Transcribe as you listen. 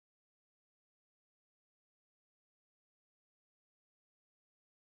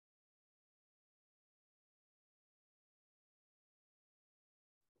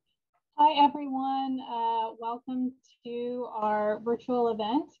Hi, everyone. Welcome to our virtual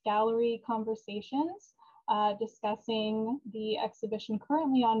event, Gallery Conversations, discussing the exhibition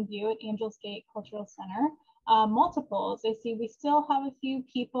currently on view at Angels Gate Cultural Center, Multiples. I see we still have a few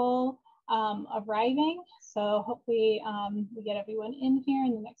people arriving, so hopefully we get everyone in here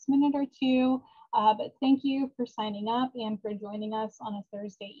in the next minute or two. But thank you for signing up and for joining us on a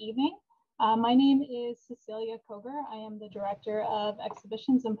Thursday evening. My name is Cecilia Koger. I am the Director of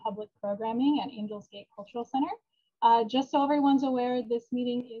Exhibitions and Public Programming at Angels Gate Cultural Center. Just so everyone's aware, this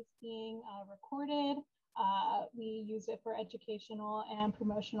meeting is being recorded. We use it for educational and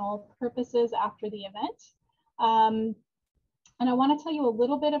promotional purposes after the event. And I want to tell you a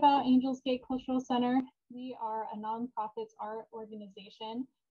little bit about Angels Gate Cultural Center. We are a nonprofit art organization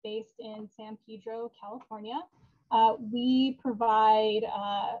based in San Pedro, California. We provide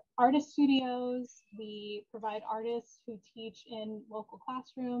artist studios. We provide artists who teach in local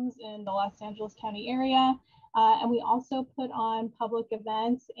classrooms in the Los Angeles County area. And we also put on public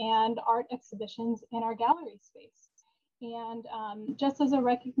events and art exhibitions in our gallery space. And just as a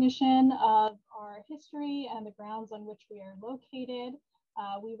recognition of our history and the grounds on which we are located,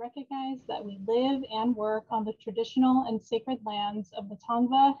 we recognize that we live and work on the traditional and sacred lands of the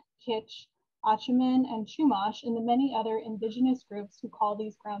Tongva, Kizh, Achuman, and Chumash, and the many other indigenous groups who call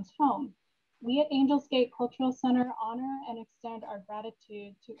these grounds home. We at Angels Gate Cultural Center honor and extend our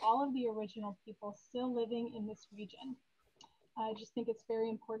gratitude to all of the original people still living in this region. I just think it's very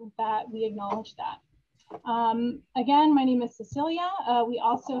important that we acknowledge that. Again, my name is Cecilia. We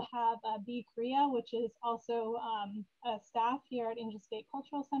also have B. Korea, which is also a staff here at Angels Gate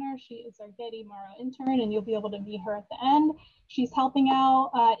Cultural Center. She is our Getty Morrow intern, and you'll be able to meet her at the end. She's helping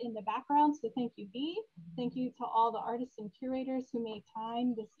out in the background, so thank you, B. Thank you to all the artists and curators who made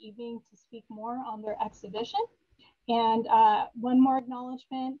time this evening to speak more on their exhibition. And one more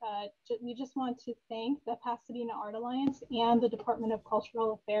acknowledgement, we just want to thank the Pasadena Art Alliance and the Department of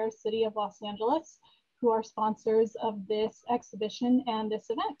Cultural Affairs, City of Los Angeles, who are sponsors of this exhibition and this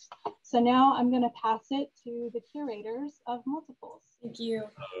event. So now I'm going to pass it to the curators of Multiples. Thank you.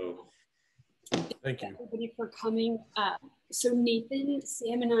 Hello. Thank you. Everybody for coming. So Nathan,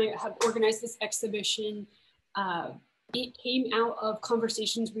 Sam, and I have organized this exhibition. It came out of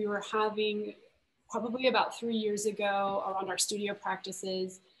conversations we were having probably about 3 years ago around our studio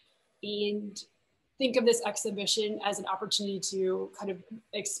practices, and think of this exhibition as an opportunity to kind of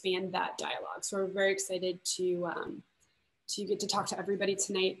expand that dialogue. So we're very excited to get to talk to everybody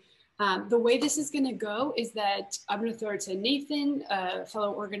tonight. The way this is gonna go is that I'm gonna throw it to Nathan, a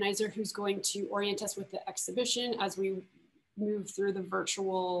fellow organizer, who's going to orient us with the exhibition as we move through the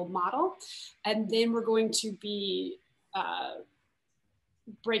virtual model. And then we're going to be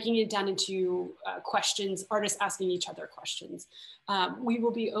breaking it down into questions, artists asking each other questions. We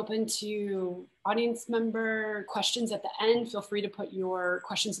will be open to audience member questions at the end. Feel free to put your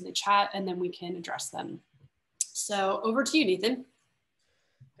questions in the chat and then we can address them. So over to you, Nathan.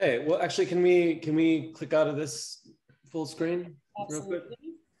 Hey, well, actually, can we click out of this full screen real quick?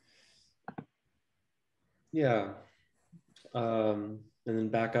 Yeah. And then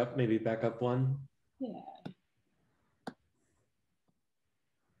back up, maybe back up one. Yeah.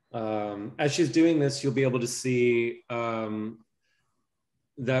 As she's doing this, you'll be able to see that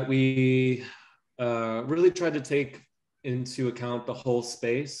we really tried to take into account the whole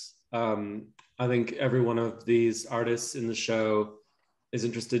space. I think every one of these artists in the show is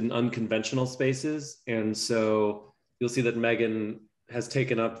interested in unconventional spaces. And so you'll see that Megan has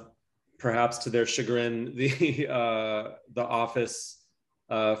taken up, perhaps to their chagrin, the office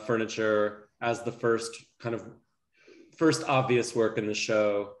furniture as the first obvious work in the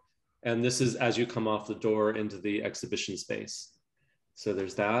show. And this is as you come off the door into the exhibition space. So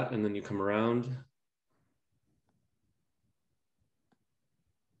there's that, and then you come around.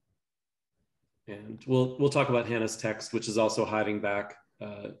 And we'll talk about Hannah's text, which is also hiding back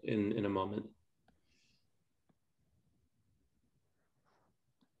in a moment.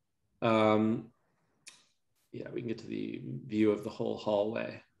 Yeah, we can get to the view of the whole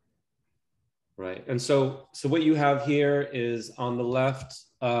hallway. Right, and so what you have here is on the left,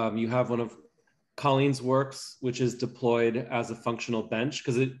 you have one of Colleen's works, which is deployed as a functional bench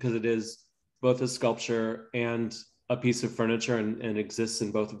because it is both a sculpture and a piece of furniture and exists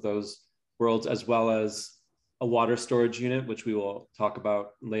in both of those worlds, as well as a water storage unit, which we will talk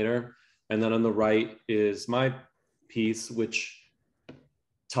about later. And then on the right is my piece, which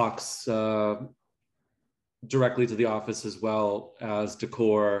talks directly to the office as well as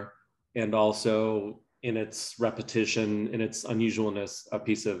decor, and also in its repetition, in its unusualness, a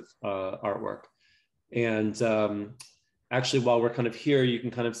piece of artwork. And actually, while we're kind of here, you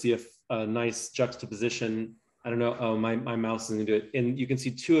can kind of see a nice juxtaposition. I don't know, oh, my mouse isn't gonna do it. And you can see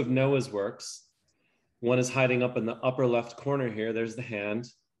two of Noah's works. One is hiding up in the upper left corner here. There's the hand.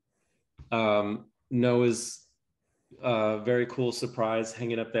 Noah's very cool surprise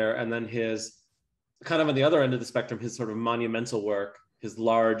hanging up there. And then his, kind of on the other end of the spectrum, his sort of monumental work, his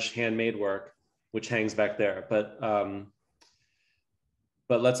large handmade work, which hangs back there. But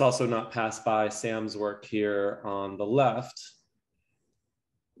let's also not pass by Sam's work here on the left,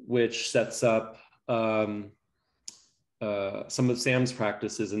 which sets up some of Sam's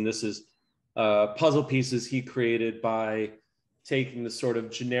practices. And this is puzzle pieces he created by taking the sort of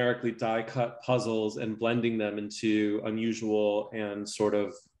generically die-cut puzzles and blending them into unusual and sort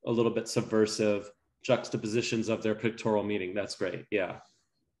of a little bit subversive juxtapositions of their pictorial meaning. That's great, yeah.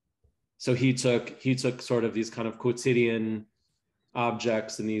 So he took sort of these kind of quotidian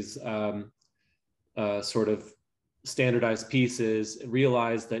objects and these sort of standardized pieces,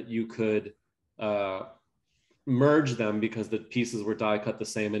 realized that you could merge them because the pieces were die-cut the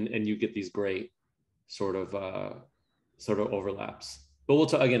same, and you get these great sort of overlaps. But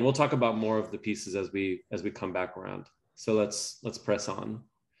we'll talk about more of the pieces as we come back around. So let's press on.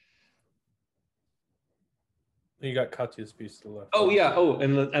 You got Katya's piece to the left. Oh yeah. Oh,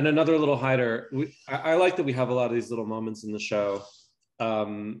 and another little hider. I like that we have a lot of these little moments in the show,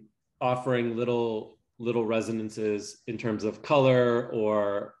 offering little resonances in terms of color,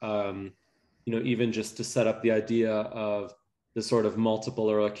 or even just to set up the idea of the sort of multiple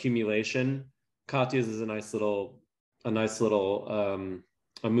or accumulation. Katya's is a nice little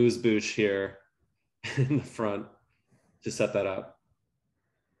amuse-bouche here in the front to set that up.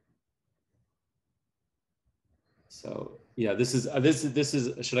 So yeah, this is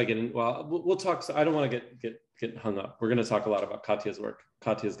should I get in? Well, we'll talk. So I don't want to get hung up. We're going to talk a lot about Katya's work.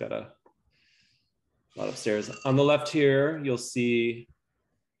 Katya's got a lot upstairs. On the left here, you'll see.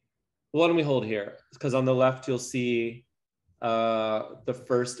 Why don't we hold here? Because on the left, you'll see the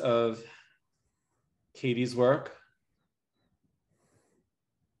first of Katie's work,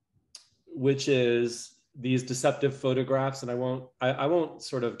 which is these deceptive photographs. And I won't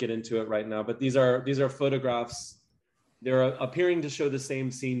sort of get into it right now, but these are photographs. They're appearing to show the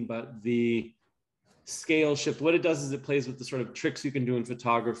same scene, but the scale shift. What it does is it plays with the sort of tricks you can do in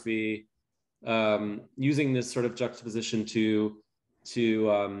photography, using this sort of juxtaposition to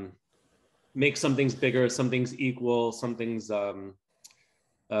make some things bigger, some things equal, some things I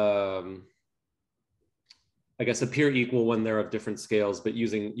guess appear equal when they're of different scales, but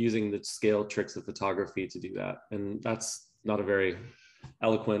using the scale tricks of photography to do that. And that's not a very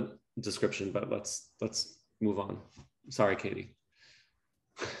eloquent description, but let's move on. Sorry, Katie.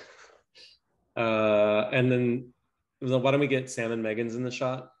 And then why don't we get Sam and Megan's in the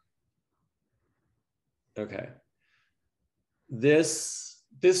shot? Okay. This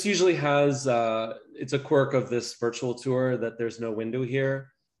usually has, it's a quirk of this virtual tour that there's no window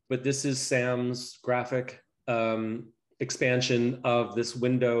here, but this is Sam's graphic expansion of this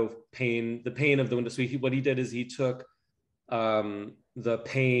window pane, the pane of the window. So what he did is he took the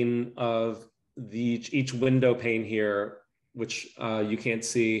pane of each window pane here, which you can't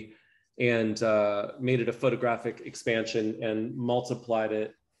see, and made it a photographic expansion and multiplied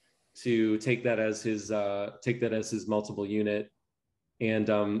it to take that as his multiple unit. And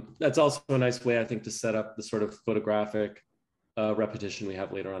that's also a nice way, I think, to set up the sort of photographic repetition we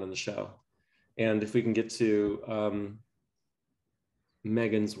have later on in the show. And if we can get to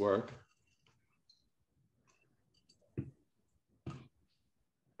Megan's work.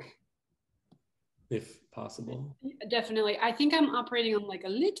 If possible. Definitely. I think I'm operating on like a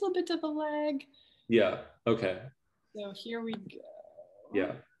little bit of a lag. Yeah, okay. So here we go.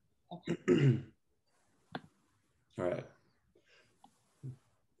 Yeah. Okay. All right.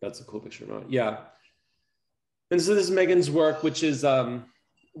 That's a cool picture. Yeah. And so this is Megan's work, which is, you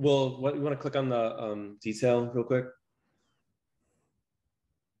want to click on the detail real quick?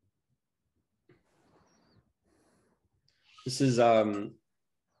 This is,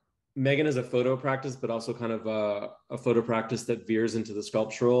 Megan is a photo practice, but also kind of a photo practice that veers into the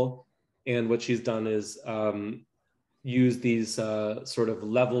sculptural. And what she's done is use these sort of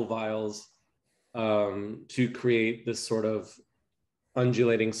level vials to create this sort of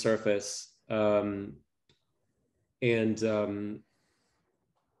undulating surface, and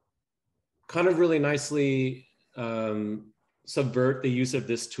kind of really nicely subvert the use of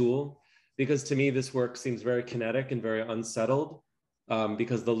this tool, because to me this work seems very kinetic and very unsettled,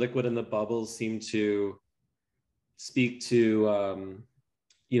 because the liquid and the bubbles seem to speak to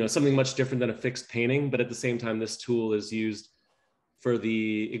something much different than a fixed painting, but at the same time this tool is used for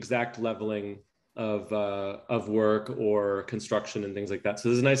the exact leveling of work or construction and things like that. So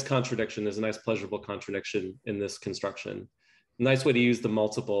there's a nice contradiction. There's a nice pleasurable contradiction in this construction. Nice way to use the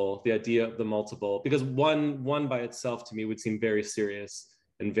multiple, the idea of the multiple, because one by itself to me would seem very serious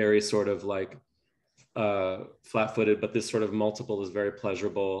and very sort of like flat-footed, but this sort of multiple is very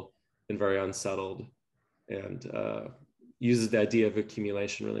pleasurable and very unsettled, and uses the idea of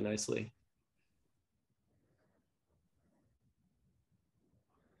accumulation really nicely.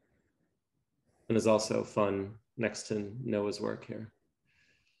 And is also fun next to Noah's work here,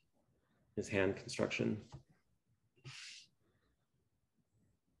 his hand construction.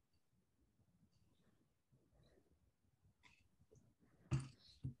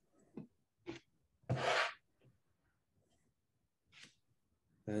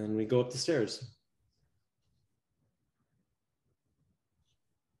 And we go up the stairs.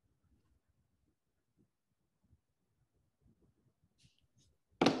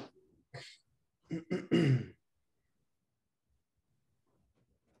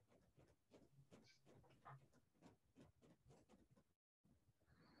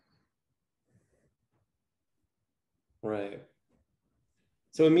 Right.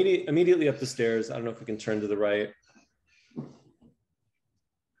 So immediately up the stairs, I don't know if we can turn to the right.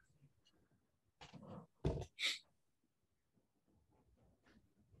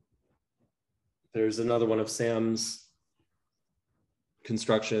 There's another one of Sam's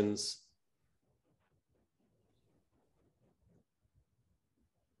constructions.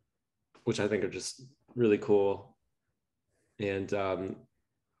 Which I think are just really cool. And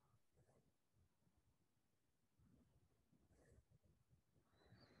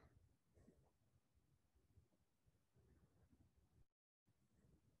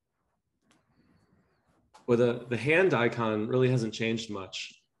well, the hand icon really hasn't changed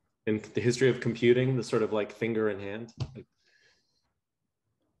much in the history of computing, the sort of like finger and hand.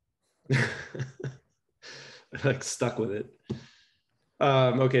 Like stuck with it.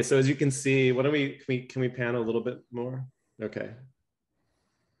 Okay, so as you can see, what do can we pan a little bit more? Okay.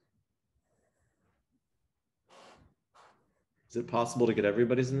 Is it possible to get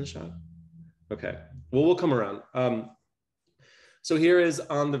everybody's in the shot? Okay, well, we'll come around. So here is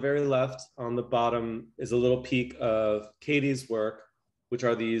on the very left, on the bottom, is a little peek of Katie's work, which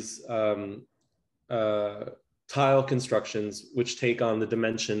are these tile constructions, which take on the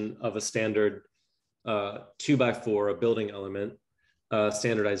dimension of a standard 2x4, a building element,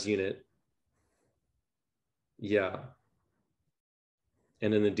 standardized unit. Yeah.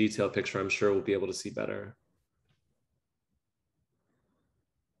 And in the detailed picture, I'm sure we'll be able to see better.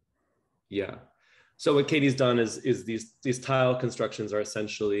 Yeah. So what Katie's done is these tile constructions are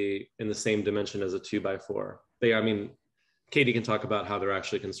essentially in the same dimension as a 2x4. I mean, Katie can talk about how they're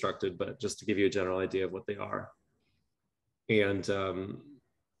actually constructed, but just to give you a general idea of what they are. And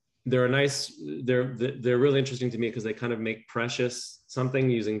they're really interesting to me because they kind of make precious something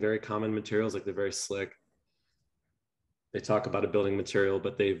using very common materials, like they're very slick. They talk about a building material,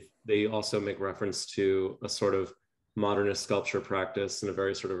 but they also make reference to a sort of modernist sculpture practice and a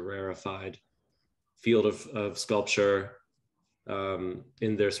very sort of rarefied field of sculpture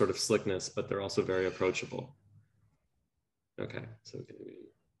in their sort of slickness, but they're also very approachable. Okay, so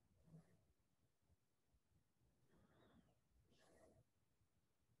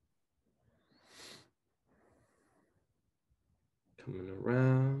coming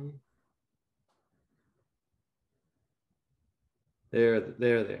around. There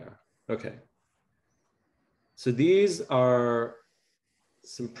they are. Okay. So these are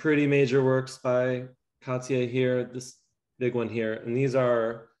some pretty major works by Katya here, this big one here. And these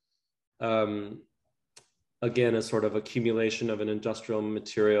are, again, a sort of accumulation of an industrial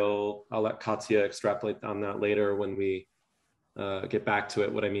material. I'll let Katya extrapolate on that later when we get back to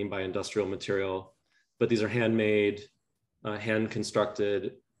it, what I mean by industrial material. But these are handmade, hand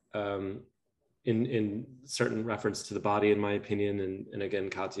constructed, in certain reference to the body, in my opinion. And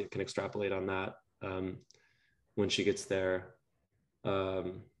again, Katya can extrapolate on that when she gets there. But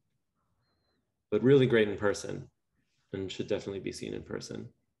really great in person and should definitely be seen in person.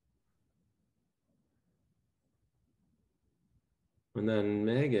 And then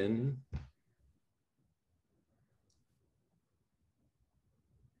Megan.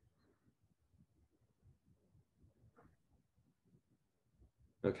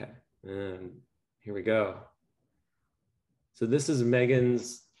 Okay, and here we go. So this is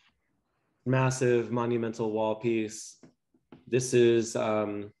Megan's massive monumental wall piece. This is, I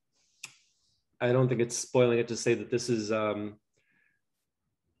don't think it's spoiling it to say that this is a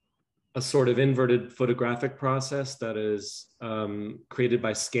sort of inverted photographic process that is created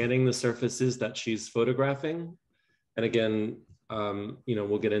by scanning the surfaces that she's photographing. And again, you know,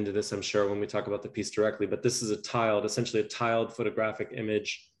 we'll get into this, I'm sure, when we talk about the piece directly, but this is essentially a tiled photographic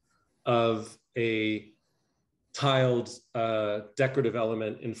image of a tiled decorative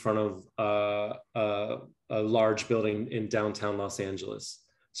element in front of a large building in downtown Los Angeles.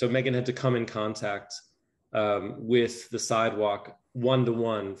 So Megan had to come in contact with the sidewalk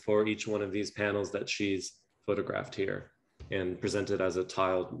one-to-one for each one of these panels that she's photographed here and presented as a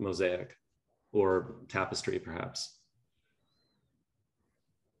tiled mosaic or tapestry, perhaps.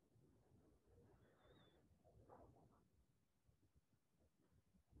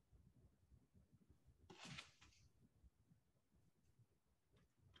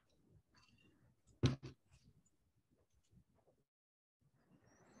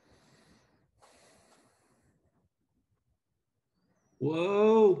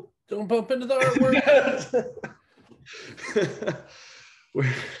 Whoa. Don't bump into the artwork.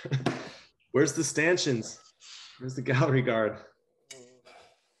 Where's the stanchions? Where's the gallery guard?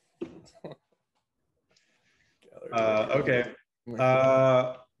 Okay.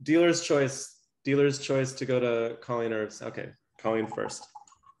 Dealer's choice to go to Colleen or, okay, Colleen first.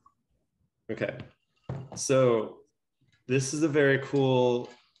 Okay. So this is a very cool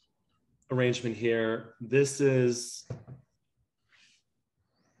arrangement here. This is,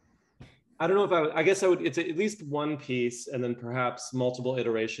 I don't know if I guess I would, it's at least one piece and then perhaps multiple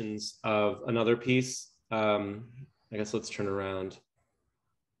iterations of another piece. I guess let's turn around.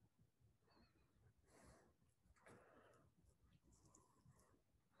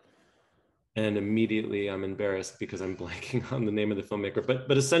 And immediately I'm embarrassed because I'm blanking on the name of the filmmaker.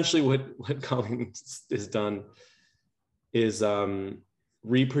 But essentially what Colleen has done is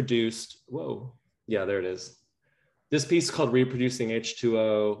reproduced, whoa, yeah, there it is. This piece called Reproducing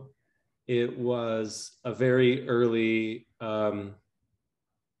H2O. It was a very early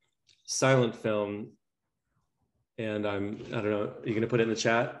silent film. And I don't know, are you gonna put it in the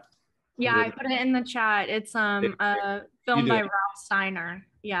chat? Yeah, I put it in the chat. It's filmed by Ralph Steiner.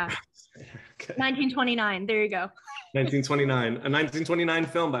 Yeah. Okay. 1929. There you go. 1929. A 1929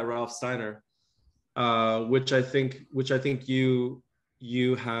 film by Ralph Steiner, which I think you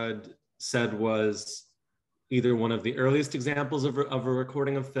had said was either one of the earliest examples of a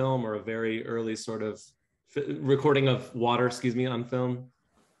recording of film or a very early sort of recording of water, on film.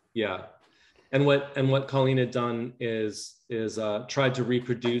 Yeah. And what Colleen had done is tried to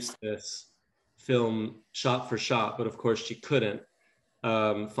reproduce this film shot for shot, but of course she couldn't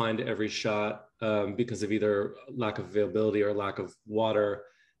find every shot because of either lack of availability or lack of water.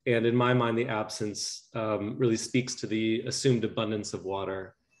 And in my mind, the absence really speaks to the assumed abundance of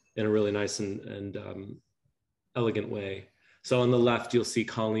water in a really nice and elegant way. So on the left, you'll see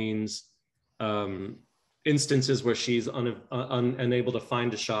Colleen's instances where she's unable to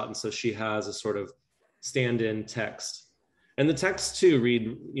find a shot, and so she has a sort of stand-in text. And the texts too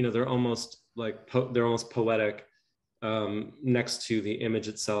read, you know, they're almost poetic next to the image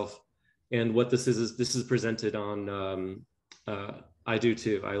itself. And what this is this is presented on, I do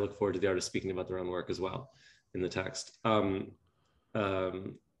too. I look forward to the artists speaking about their own work as well in the text.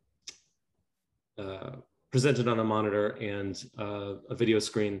 Presented on a monitor and a video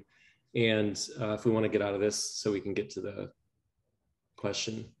screen. And if we want to get out of this so we can get to the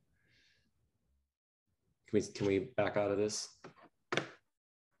question, can we back out of this?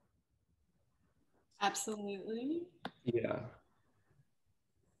 Absolutely. Yeah.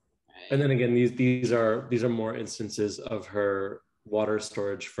 And then again, these are more instances of her water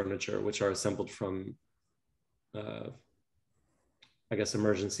storage furniture, which are assembled from, I guess,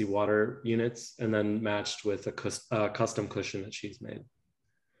 emergency water units, and then matched with a custom cushion that she's made.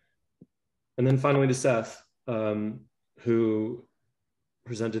 And then finally to Seth, who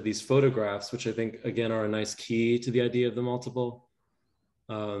presented these photographs, which I think, again, are a nice key to the idea of the multiple.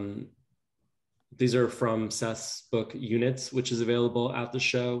 These are from Seth's book, Units, which is available at the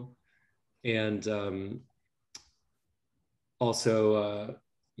show. And also,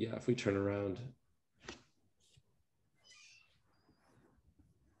 yeah, if we turn around.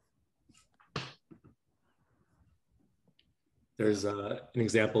 There's an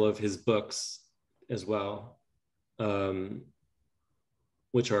example of his books as well,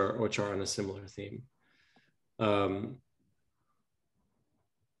 which are on a similar theme. But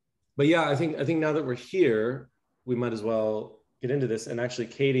yeah, I think now that we're here, we might as well get into this. And actually,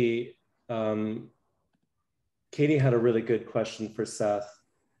 Katie had a really good question for Seth.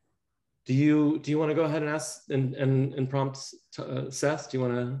 Do you want to go ahead and ask and prompt Seth? Do you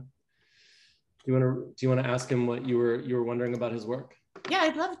want to ask him what you were wondering about his work? Yeah,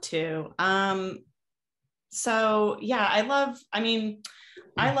 I'd love to. So yeah, I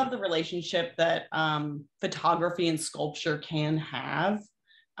I love the relationship that photography and sculpture can have,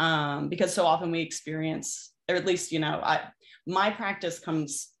 because so often we experience, or at least, you know, my practice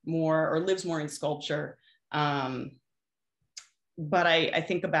comes more or lives more in sculpture. But I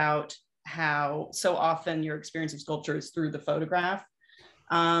think about how so often your experience of sculpture is through the photograph.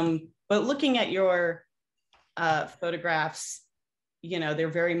 But looking at your photographs, you know, they're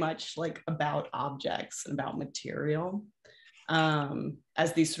very much like about objects and about material,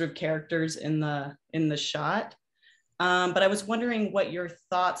 as these sort of characters in the shot. But I was wondering what your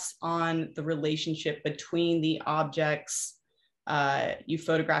thoughts on the relationship between the objects you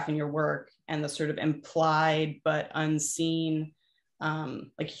photograph in your work and the sort of implied but unseen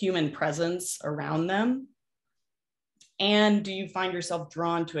like human presence around them. And do you find yourself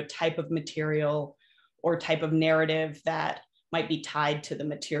drawn to a type of material or type of narrative that might be tied to the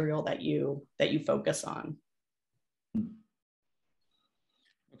material that you focus on?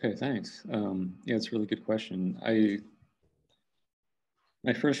 Okay, thanks. Yeah, it's a really good question.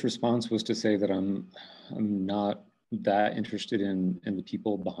 My first response was to say that I'm not that interested in the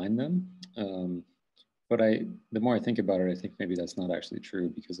people behind them. But the more I think about it, I think maybe that's not actually true,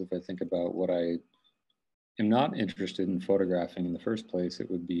 because if I think about what I am not interested in photographing in the first place, it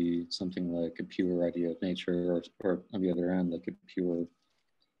would be something like a pure idea of nature, or on the other end, like a pure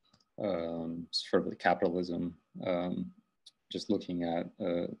sort of capitalism, just looking at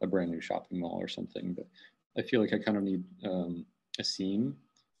a brand new shopping mall or something. But I feel like I kind of need a seam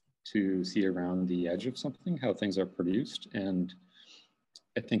to see around the edge of something, how things are produced. And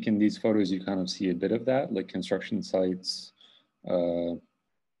I think in these photos, you kind of see a bit of that, like construction sites,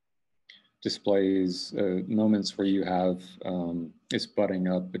 displays, moments where you have this butting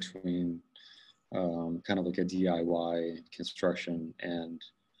up between kind of like a DIY construction and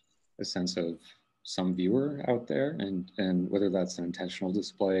a sense of some viewer out there, and whether that's an intentional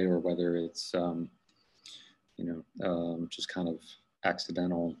display or whether it's just kind of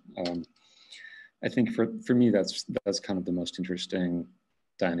accidental. I think for me, that's kind of the most interesting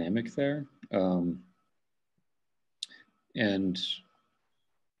dynamic there. And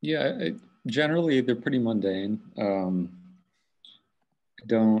yeah, generally they're pretty mundane. I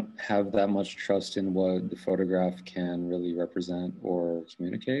don't have that much trust in what the photograph can really represent or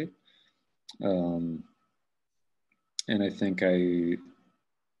communicate. And I think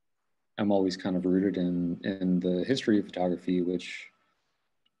I'm always kind of rooted in the history of photography, which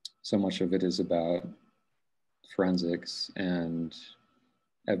so much of it is about forensics and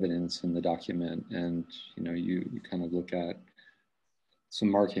evidence in the document. And, you know, you kind of look at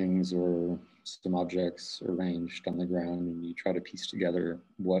some markings or some objects arranged on the ground, and you try to piece together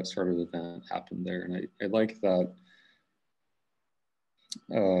what sort of event happened there. And I like that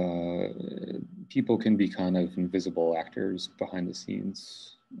people can be kind of invisible actors behind the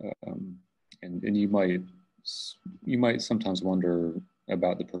scenes. And you might sometimes wonder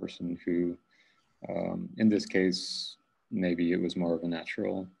about the person who, in this case, maybe it was more of a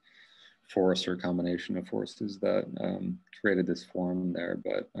natural force or combination of forces that created this form there.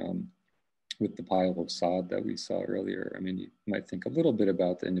 But with the pile of sod that we saw earlier, I mean, you might think a little bit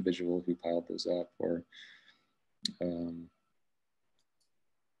about the individual who piled those up, or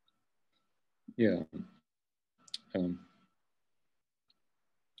yeah. I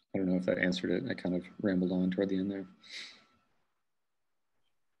don't know if that answered it. I kind of rambled on toward the end there.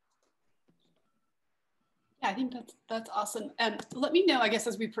 Yeah, I think that's awesome. And let me know, I guess,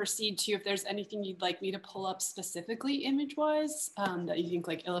 as we proceed to, if there's anything you'd like me to pull up specifically image-wise that you think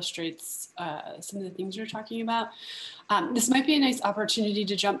like illustrates some of the things you're talking about. This might be a nice opportunity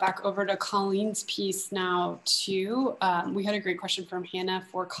to jump back over to Colleen's piece now too. We had a great question from Hannah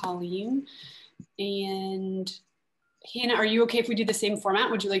for Colleen. And Hannah, are you okay if we do the same format?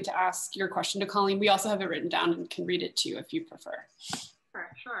 Would you like to ask your question to Colleen? We also have it written down and can read it to you if you prefer.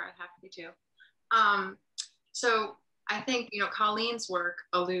 Sure, I'd happy to. So I think, you know, Colleen's work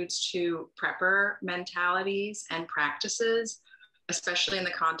alludes to prepper mentalities and practices, especially in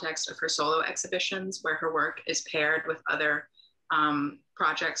the context of her solo exhibitions, where her work is paired with other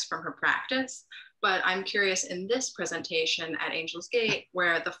projects from her practice. But I'm curious, in this presentation at Angel's Gate,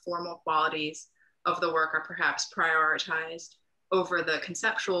 where the formal qualities of the work are perhaps prioritized over the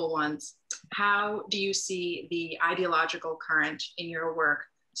conceptual ones, how do you see the ideological current in your work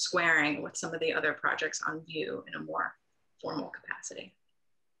squaring with some of the other projects on view in a more formal capacity?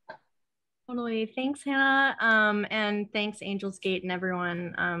 Totally. Thanks, Hannah. And thanks, Angel's Gate and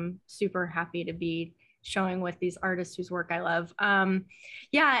everyone. I'm super happy to be showing with these artists whose work I love.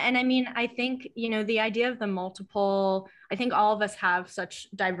 Yeah, and I mean, I think, you know, the idea of the multiple, I think all of us have such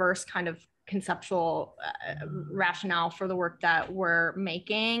diverse kind of conceptual rationale for the work that we're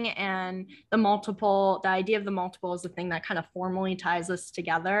making. And the idea of the multiple is the thing that kind of formally ties us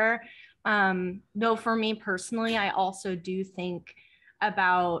together. Though for me personally, I also do think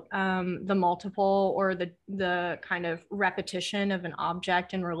about the multiple or the kind of repetition of an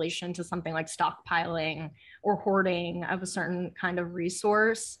object in relation to something like stockpiling or hoarding of a certain kind of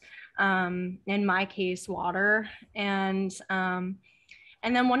resource. In my case, water.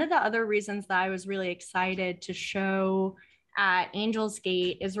 And then one of the other reasons that I was really excited to show at Angel's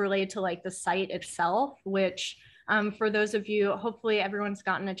Gate is related to like the site itself, which for those of you, hopefully everyone's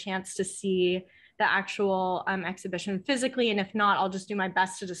gotten a chance to see the actual exhibition physically. And if not, I'll just do my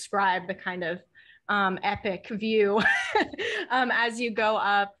best to describe the kind of epic view as you go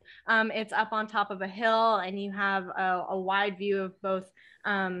up. It's up on top of a hill, and you have a wide view of both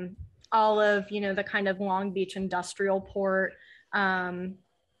all of, the kind of Long Beach industrial port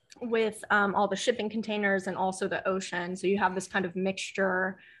with all the shipping containers and also the ocean. So you have this kind of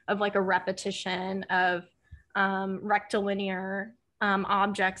mixture of like a repetition of rectilinear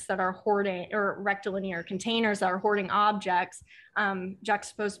objects that are hoarding, or rectilinear containers that are hoarding objects,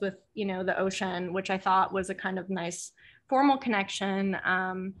 juxtaposed with, the ocean, which I thought was a kind of nice formal connection,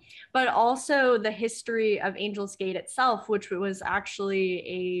 but also the history of Angel's Gate itself, which was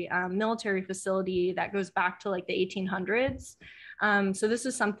actually a military facility that goes back to like the 1800s. So this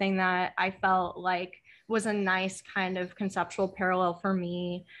is something that I felt like was a nice kind of conceptual parallel for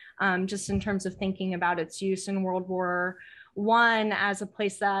me, just in terms of thinking about its use in World War I as a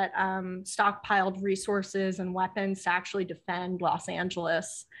place that stockpiled resources and weapons to actually defend Los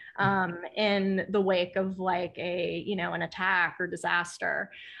Angeles in the wake of like an attack or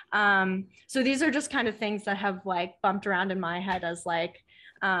disaster. So these are just kind of things that have like bumped around in my head as like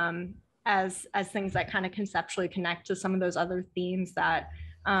as things that kind of conceptually connect to some of those other themes that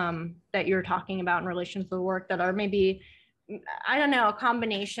that you're talking about in relation to the work, that are maybe, I don't know, a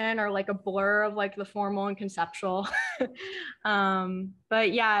combination or like a blur of like the formal and conceptual.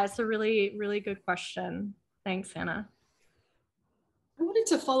 But yeah, it's a really, really good question. Thanks, Hannah. I wanted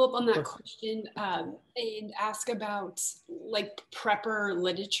to follow up on that question and ask about like prepper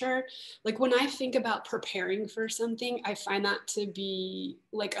literature. Like when I think about preparing for something, I find that to be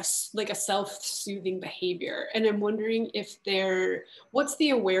like a self-soothing behavior. And I'm wondering if what's the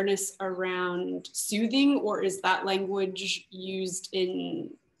awareness around soothing, or is that language used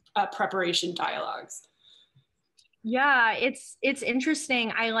in preparation dialogues? Yeah, it's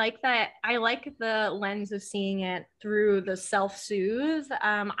interesting. I like that. I like the lens of seeing it through the self-soothe.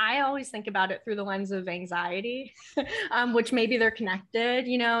 I always think about it through the lens of anxiety, which maybe they're connected.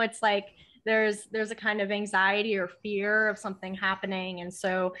 It's like there's a kind of anxiety or fear of something happening, and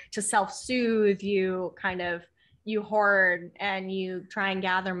so to self-soothe, you hoard and you try and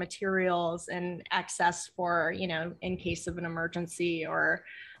gather materials in excess for, in case of an emergency or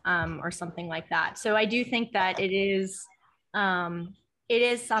something like that. So I do think that it is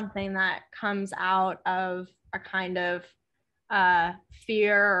something that comes out of a kind of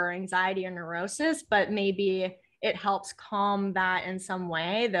fear or anxiety or neurosis, but maybe it helps calm that in some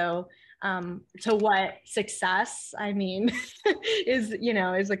way, though. To what success, I mean, is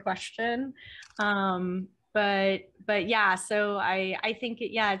a question. But yeah, so I think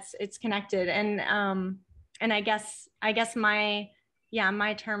it's connected, and I guess my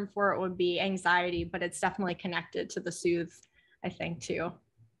term for it would be anxiety, but it's definitely connected to the soothe, I think, too.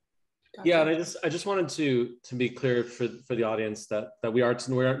 Gotcha. Yeah, and I just wanted to be clear for the audience that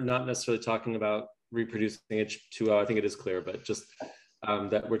we're not necessarily talking about reproducing H2O. I think it is clear, but just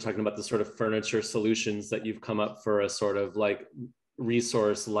that we're talking about the sort of furniture solutions that you've come up for a sort of like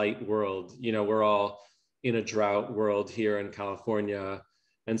resource light world. We're all in a drought world here in California,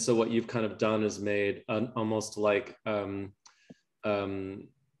 and so what you've kind of done is made almost like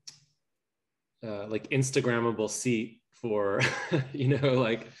Instagrammable seat for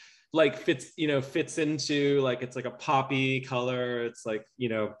like fits into, like, it's like a poppy color, it's like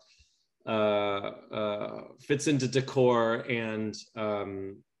fits into decor and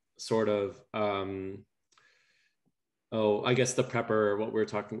sort of I guess the prepper, what we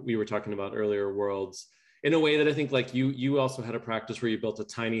were talking about earlier, worlds, in a way that I think like you also had a practice where you built a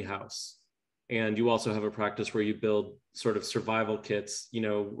tiny house. And you also have a practice where you build sort of survival kits,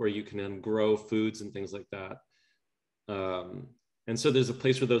 where you can then grow foods and things like that. And so there's a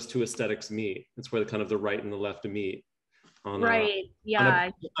place where those two aesthetics meet. It's where the kind of the right and the left meet. On a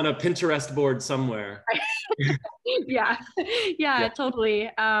Pinterest board somewhere. yeah, totally.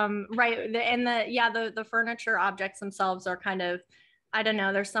 Right, and the furniture objects themselves are kind of I don't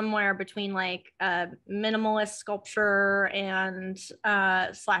know, they're somewhere between like a minimalist sculpture and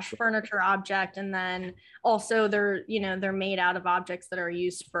slash furniture object. And then also they're, you know, they're made out of objects that are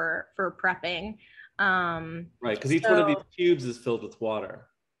used for prepping. Right, because each one of these cubes is filled with water.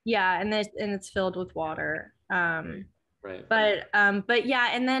 Yeah, and it's filled with water. Right. But yeah,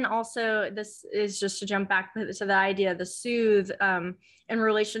 and then also this is just to jump back to the idea of the soothe in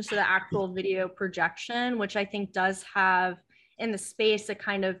relation to the actual video projection, which I think does have in the space a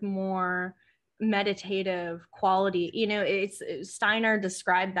kind of more meditative quality. You know, it's Steiner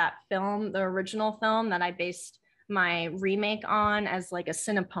described that film, the original film that I based my remake on, as like a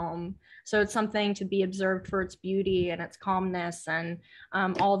cinepoem. So it's something to be observed for its beauty and its calmness and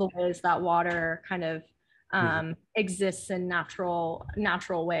all the ways that water kind of exists in natural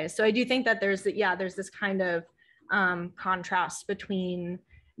ways. So I do think that there's this kind of contrast between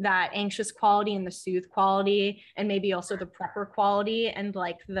that anxious quality and the soothe quality, and maybe also the prepper quality and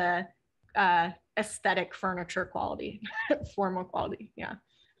like the aesthetic furniture quality, formal quality. Yeah.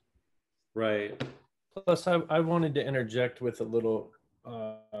 Right. Plus, I wanted to interject with a little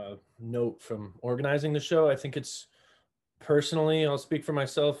note from organizing the show. I think it's personally, I'll speak for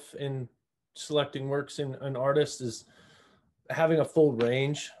myself in selecting works in an artist, is having a full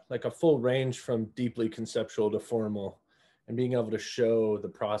range, like a full range from deeply conceptual to formal, and being able to show the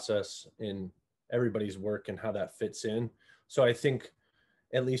process in everybody's work and how that fits in. So I think,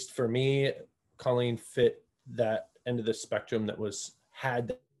 at least for me, Colleen fit that end of the spectrum that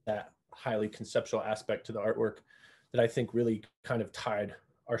had that highly conceptual aspect to the artwork that I think really kind of tied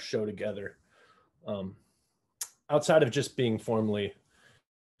our show together, outside of just being formally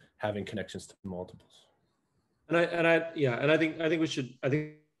having connections to multiples. And I think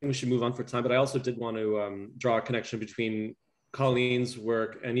we should move on for time. But I also did want to draw a connection between Colleen's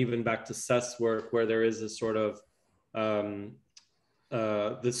work and even back to Seth's work, where there is a sort of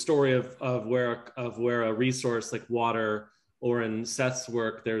the story of where a resource like water, or in Seth's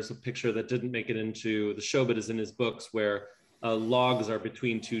work, there's a picture that didn't make it into the show, but is in his books, where logs are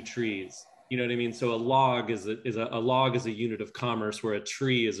between two trees. You know what I mean? So a log is a unit of commerce, where a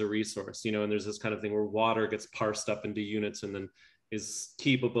tree is a resource. You know, and there's this kind of thing where water gets parsed up into units and then is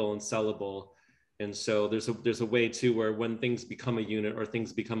keepable and sellable. And so there's a way too where when things become a unit or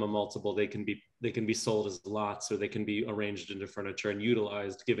things become a multiple, they can be sold as lots, or they can be arranged into furniture and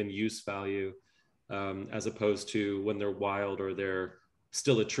utilized given use value, as opposed to when they're wild or they're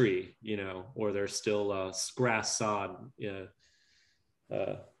still a tree, you know, or they're still grass sod. Yeah.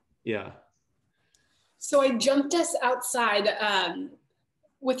 Yeah. So I jumped us outside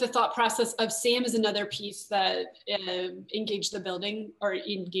with the thought process of Sam is another piece that engaged the building or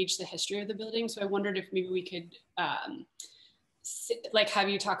engaged the history of the building. So I wondered if maybe we could like have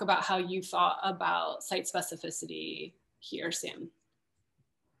you talk about how you thought about site specificity here, Sam.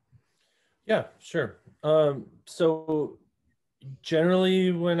 Yeah, sure. So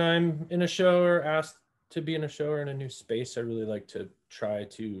generally when I'm in a show or asked to be in a show or in a new space, I really like to try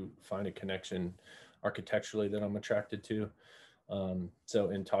to find a connection architecturally that I'm attracted to. So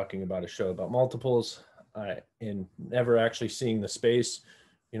in talking about a show about multiples, in never actually seeing the space,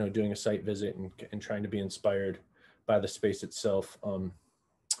 you know, doing a site visit and trying to be inspired by the space itself.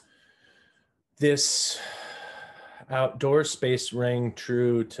 This outdoor space rang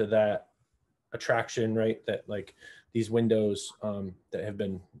true to that attraction, right? That like these windows that have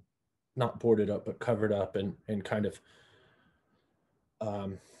been not boarded up, but covered up and kind of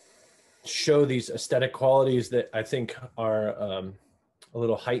show these aesthetic qualities that I think are a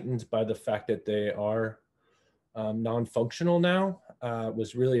little heightened by the fact that they are non-functional now,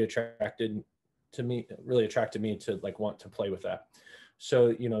 was really attracted me to like want to play with that.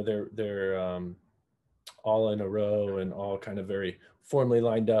 So, you know, they're all in a row and all kind of very formally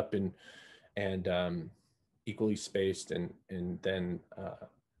lined up and equally spaced. And then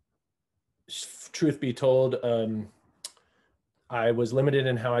truth be told, I was limited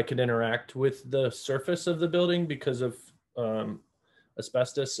in how I could interact with the surface of the building because of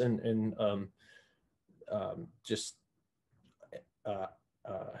asbestos and just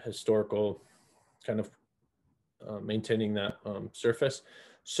historical kind of maintaining that surface.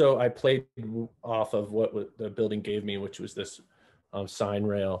 So I played off of what the building gave me, which was this sign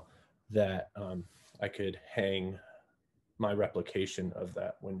rail that I could hang my replication of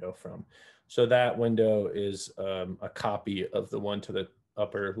that window from. So that window is a copy of the one to the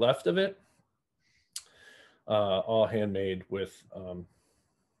upper left of it, all handmade with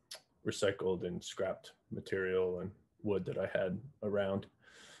recycled and scrapped material and wood that I had around,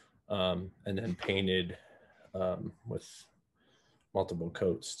 and then painted with multiple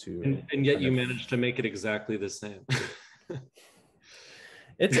coats to. And yet you managed to make it exactly the same.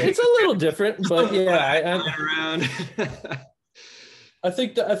 It's a little different, but yeah, around. I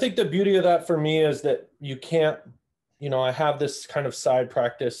think the beauty of that for me is that you can't, I have this kind of side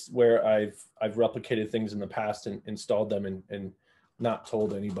practice where I've replicated things in the past and installed them and not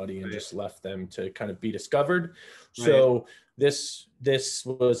told anybody and just left them to kind of be discovered. Right. So this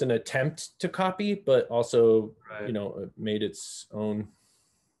was an attempt to copy, but also, it made its own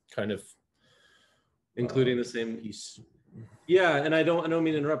kind of including the same piece. Yeah, and I don't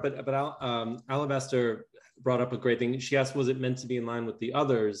mean to interrupt, but Alabaster brought up a great thing. She asked, was it meant to be in line with the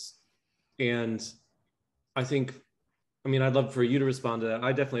others? And I think, I'd love for you to respond to that.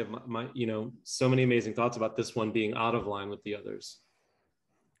 I definitely have my so many amazing thoughts about this one being out of line with the others.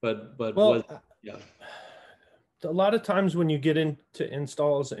 But yeah. A lot of times when you get into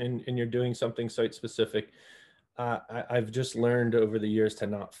installs and you're doing something site specific, I've just learned over the years to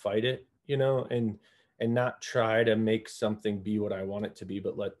not fight it, and not try to make something be what I want it to be,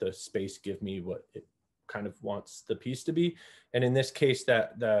 but let the space give me what it kind of wants the piece to be. And in this case,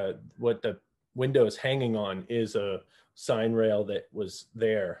 what the window is hanging on is a sign rail that was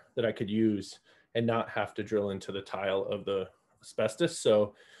there that I could use and not have to drill into the tile of the asbestos.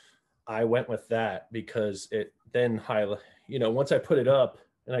 So I went with that because it then once I put it up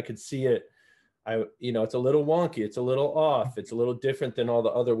and I could see it, it's a little wonky, it's a little off, it's a little different than all the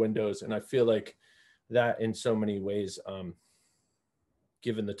other windows. And I feel like that in so many ways,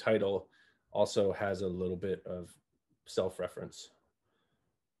 given the title, also has a little bit of self-reference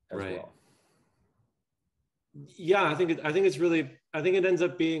as well. Yeah, I think it ends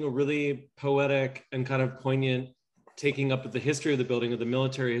up being a really poetic and kind of poignant taking up of the history of the building, of the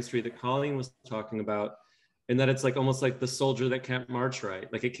military history that Colleen was talking about, and that it's like almost like the soldier that can't march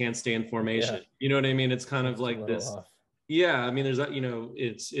right, like it can't stay in formation. Yeah. You know what I mean? It's kind of like this. Off. Yeah, there's that.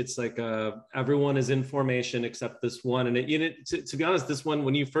 It's like everyone is in formation except this one, and to be honest, this one,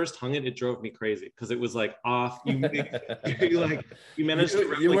 when you first hung it, it drove me crazy because it was like off. You managed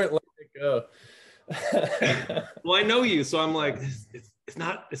to. You weren't letting it go. Well, I know you, so I'm like,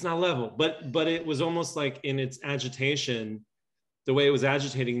 it's not level, but it was almost like in its agitation, the way it was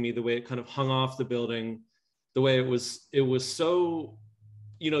agitating me, the way it kind of hung off the building, the way it was so,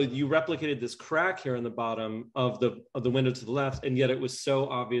 you replicated this crack here in the bottom of the window to the left, and yet it was so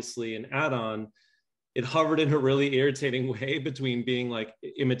obviously an add-on. It hovered in a really irritating way between being like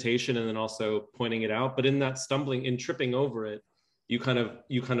imitation and then also pointing it out. But in that tripping over it, you kind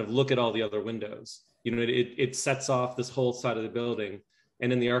of look at all the other windows. It sets off this whole side of the building,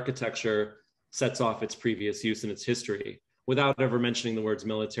 and in the architecture sets off its previous use and its history without ever mentioning the words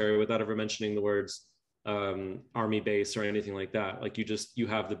military, without ever mentioning the words army base or anything like that. Like you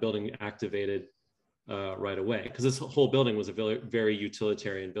have the building activated right away, because this whole building was a very, very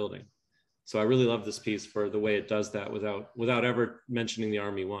utilitarian building. So I really love this piece for the way it does that without ever mentioning the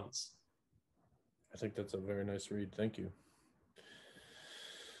army once. I think that's a very nice read. Thank you.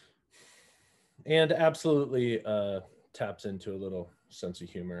 And absolutely taps into a little sense of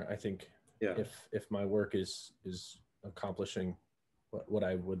humor. I think if my work is accomplishing what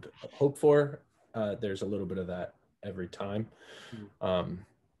I would hope for, there's a little bit of that every time.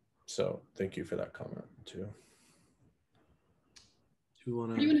 So thank you for that comment too. Do you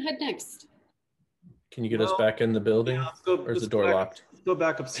want to head next? Can you get us back in the building? Yeah, or is the door locked? Let's go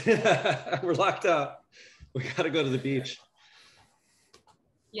back upstairs. We're locked up. We got to go to the beach.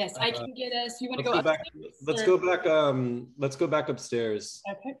 Yes, I can get us. You want to go back? Let's go back upstairs.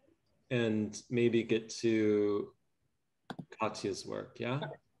 Okay. And maybe get to Katya's work. Yeah. Okay.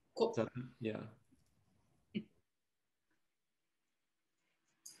 Cool. Yeah.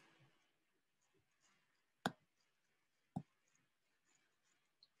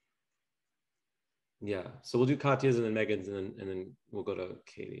 Yeah. So we'll do Katya's and then Megan's, and then we'll go to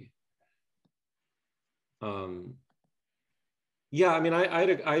Katie. Yeah,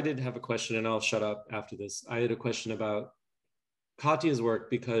 I did have a question, and I'll shut up after this. I had a question about Katya's work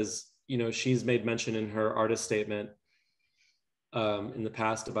because, she's made mention in her artist statement in the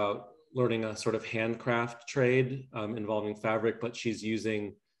past about learning a sort of handcraft trade involving fabric, but she's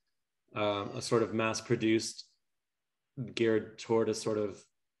using a sort of mass-produced, geared toward a sort of,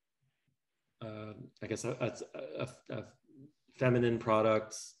 I guess, a feminine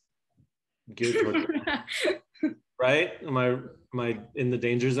product geared toward right? Am I in the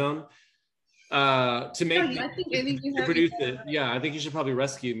danger zone? To make I think you to produce it. Yeah, I think you should probably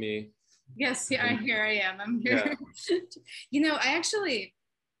rescue me. Yes, yeah, here I am. I'm here. Yeah. I actually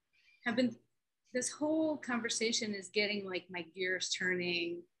have been. This whole conversation is getting like my gears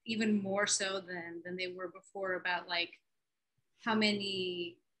turning even more so than they were before, about like how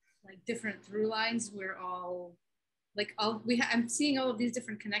many like different through lines we're all like I'm seeing all of these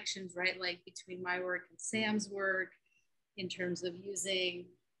different connections, right? Like between my work and Sam's work in terms of using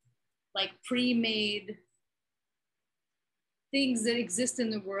like pre-made things that exist in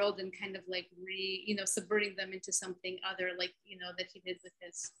the world and kind of like subverting them into something other, like, that he did with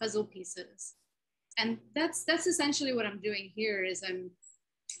his puzzle pieces. And that's essentially what I'm doing here is I'm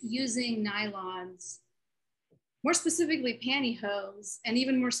using nylons, more specifically pantyhose, and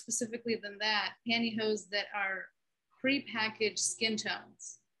even more specifically than that, pantyhose that are pre-packaged skin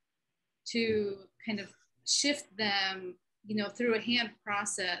tones to kind of shift them, through a hand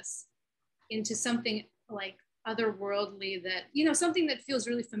process into something like otherworldly that, something that feels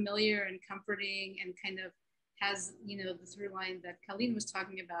really familiar and comforting and kind of has, the through line that Colleen was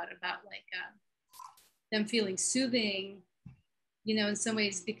talking about like them feeling soothing, in some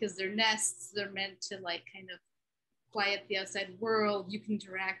ways, because they're nests, they're meant to like kind of quiet the outside world. You can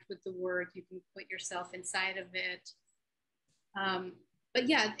interact with the work, you can put yourself inside of it. But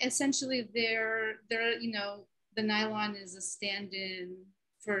yeah, essentially they're the nylon is a stand-in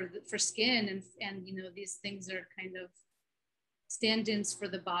for skin, and these things are kind of stand-ins for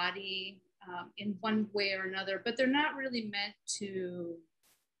the body in one way or another, but they're not really meant to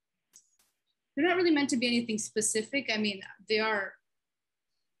be anything specific. I mean, they are,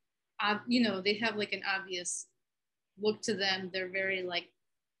 they have like an obvious look to them. They're very like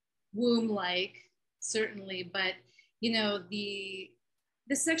womb-like, certainly, but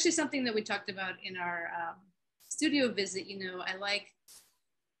this is actually something that we talked about in our studio visit. I like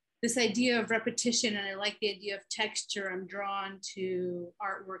this idea of repetition, and I like the idea of texture. I'm drawn to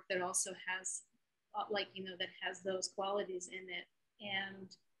artwork that also has that has those qualities in it.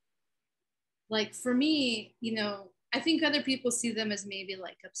 And like for me, I think other people see them as maybe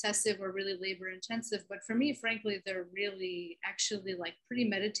like obsessive or really labor intensive, but for me, frankly, they're really actually like pretty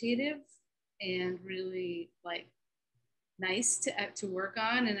meditative and really like nice to work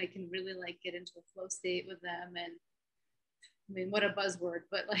on, and I can really like get into a flow state with them. And I mean, what a buzzword,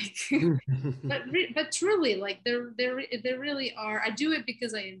 but like, but truly, like they really are. I do it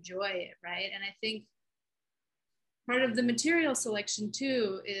because I enjoy it, right? And I think part of the material selection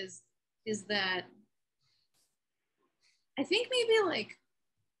too is that I think maybe like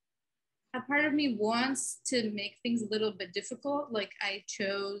a part of me wants to make things a little bit difficult. Like I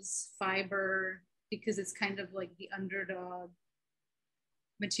chose fiber because it's kind of like the underdog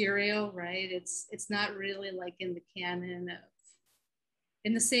material, right? It's not really like in the canon of,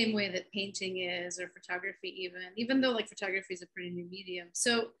 in the same way that painting is, or photography even though like photography is a pretty new medium.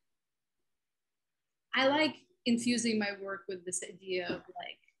 So I like infusing my work with this idea of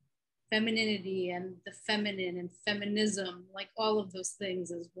like femininity and the feminine and feminism, like all of those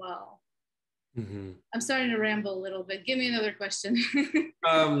things as well. Mm-hmm. I'm starting to ramble a little bit. Give me another question.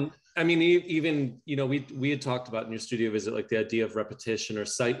 I mean, even, we had talked about in your studio visit, like the idea of repetition or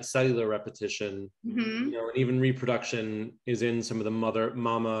cellular repetition, and even reproduction is in some of the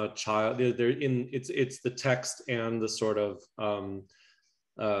mama, child, they're in, it's the text and the sort of,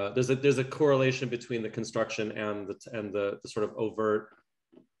 there's a correlation between the construction and the sort of overt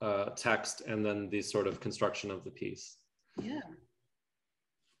text, and then the sort of construction of the piece. Yeah.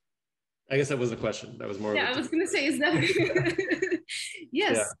 I guess that was the question. That was more. Yeah, I was going to say, is that?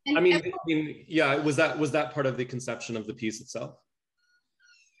 Yes. Yeah. I mean, yeah. Was that part of the conception of the piece itself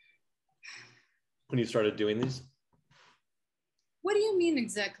when you started doing these? What do you mean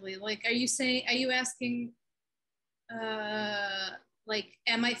exactly? Like, are you asking, like,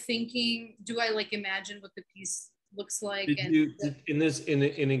 am I thinking? Do I like imagine what the piece looks like?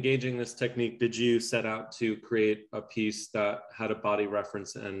 In engaging this technique, did you set out to create a piece that had a body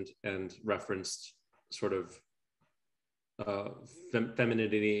reference and referenced sort of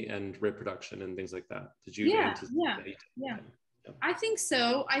femininity and reproduction and things like that? Did you? Yeah. I think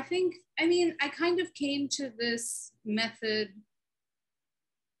so. I mean, I kind of came to this method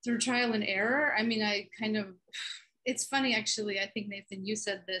through trial and error. I mean, it's funny actually. I think Nathan, you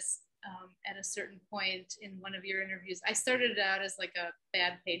said this at a certain point in one of your interviews. I started out as like a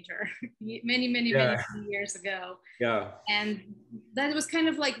bad painter many years ago. Yeah. And that was kind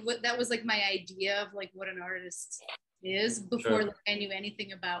of like that was like my idea of like what an artist is before like, I knew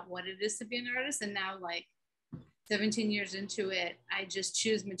anything about what it is to be an artist. And now like 17 years into it, I just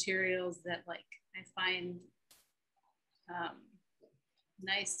choose materials that like I find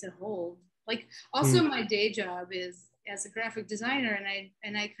nice to hold. Like also my day job is as a graphic designer,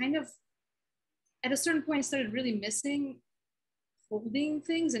 and I kind of at a certain point started really missing holding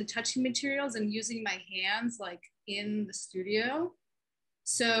things and touching materials and using my hands like in the studio.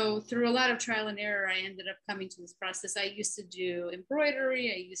 So through a lot of trial and error, I ended up coming to this process. I used to do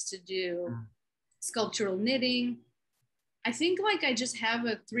embroidery, I used to do sculptural knitting, I think like I just have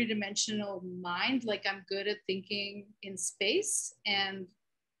a three-dimensional mind. Like I'm good at thinking in space, and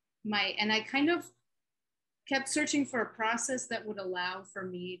I kind of kept searching for a process that would allow for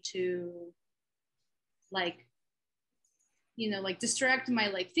me to like, you know, like distract my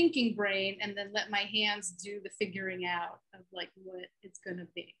like thinking brain and then let my hands do the figuring out of like what it's gonna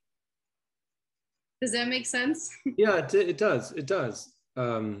be. Does that make sense? Yeah, it does. It does.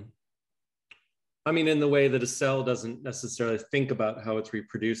 I mean, in the way that a cell doesn't necessarily think about how it's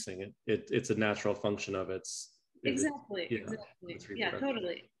reproducing. It's a natural function of its. Exactly. Yeah, Exactly. Yeah,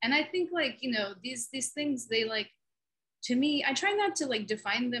 totally. And I think like, you know, these things, they like, to me, I try not to like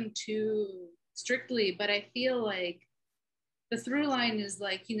define them too strictly, but I feel like the through line is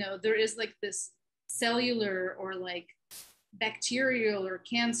like, you know, there is like this cellular or like bacterial or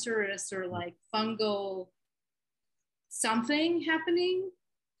cancerous or like fungal something happening.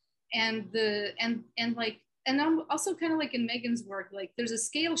 And I'm also kind of like in Megan's work, like there's a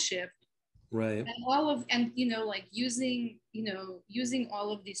scale shift. Right. And you know, like using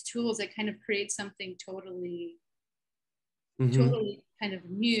all of these tools that kind of create something totally kind of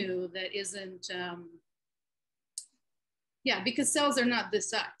new that isn't because cells are not this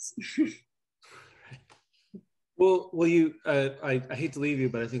size. Well, you. I hate to leave you,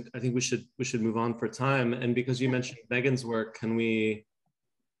 but I think we should move on for time. And because you mentioned Megan's work, can we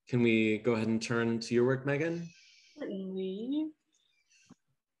go ahead and turn to your work, Megan? Certainly.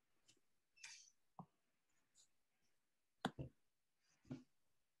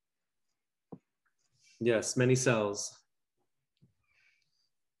 Yes, many cells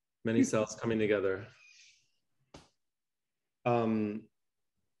coming together. Who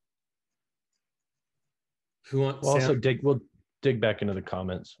wants? We'll dig back into the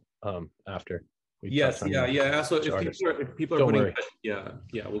comments after. Yes, yeah. So if people are putting, yeah,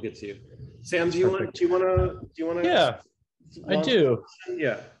 we'll get to you. Sam, do you want to? Yeah, I do.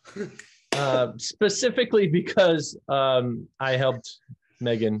 Yeah. Specifically because I helped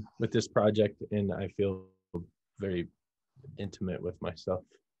Megan with this project, and I feel very intimate with myself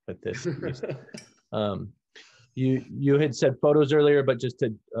at this. You had said photos earlier, but just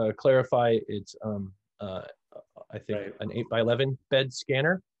to clarify, it's I think an 8x11 bed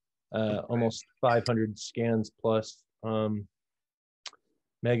scanner, almost 500 scans plus.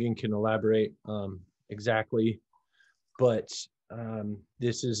 Megan can elaborate exactly, but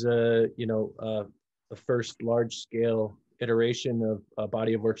this is the first large scale iteration of a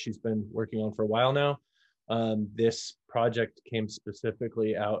body of work she's been working on for a while now. This project came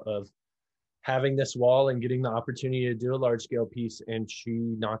specifically out of having this wall and getting the opportunity to do a large scale piece, and she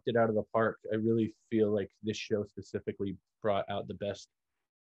knocked it out of the park. I really feel like this show specifically brought out the best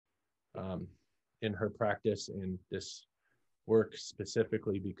in her practice, and this work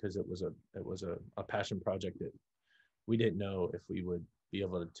specifically because it was a passion project that we didn't know if we would be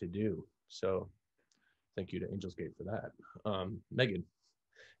able to do. So thank you to Angels Gate for that. Megan,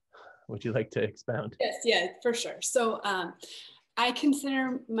 would you like to expound? Yes, yeah, for sure. So I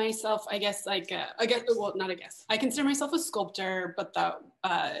consider myself, I consider myself a sculptor, but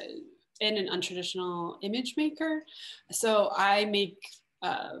in an untraditional image maker. So I make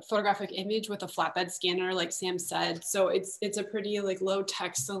photographic image with a flatbed scanner, like Sam said. So it's a pretty like low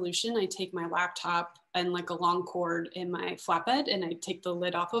tech solution. I take my laptop and like a long cord in my flatbed, and I take the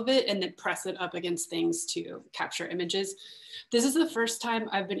lid off of it and then press it up against things to capture images. This is the first time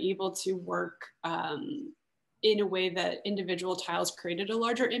I've been able to work in a way that individual tiles created a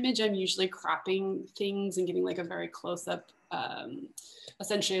larger image. I'm usually cropping things and getting like a very close up,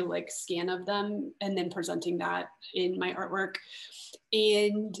 essentially like scan of them, and then presenting that in my artwork.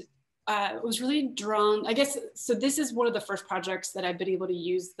 And was really drawn, I guess, so this is one of the first projects that I've been able to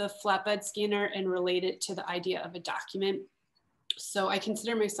use the flatbed scanner and relate it to the idea of a document. So I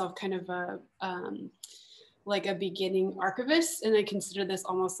consider myself kind of like a beginning archivist, and I consider this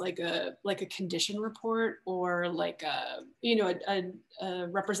almost like a condition report, or like a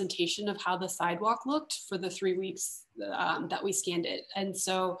representation of how the sidewalk looked for the 3 weeks that we scanned it. And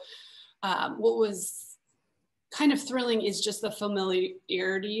so what was kind of thrilling is just the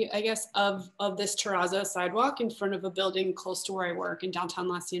familiarity, I guess, of this terrazzo sidewalk in front of a building close to where I work in downtown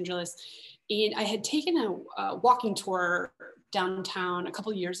Los Angeles. And I had taken a walking tour downtown a couple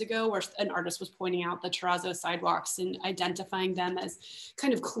of years ago where an artist was pointing out the terrazzo sidewalks and identifying them as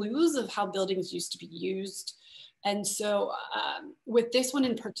kind of clues of how buildings used to be used. And so with this one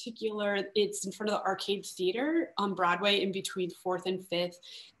in particular, it's in front of the Arcade Theater on Broadway in between 4th and 5th.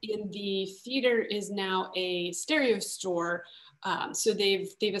 And the theater is now a stereo store. So they've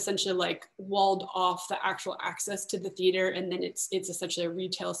essentially like walled off the actual access to the theater, and then it's essentially a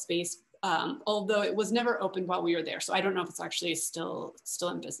retail space although it was never opened while we were there. So I don't know if it's actually still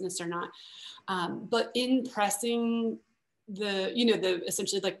in business or not. But in pressing the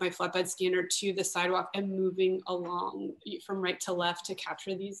essentially like my flatbed scanner to the sidewalk and moving along from right to left to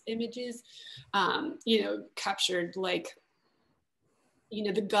capture these images, captured like,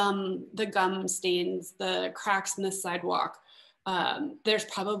 the gum stains, the cracks in the sidewalk. There's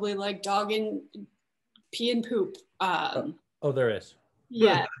probably like dog and pee and poop. Oh, there is.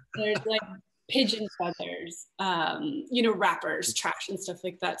 Yeah, there's like pigeon feathers, wrappers, trash and stuff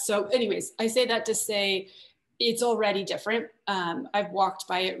like that. So anyways, I say that to say it's already different. I've walked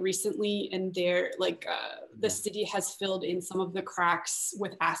by it recently, and the city has filled in some of the cracks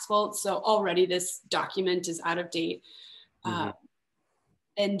with asphalt. So already this document is out of date.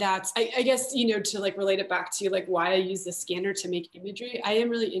 And that's, I guess, to like relate it back to like why I use the scanner to make imagery. I am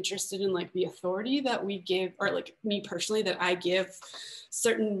really interested in like the authority that we give, or like me personally, that I give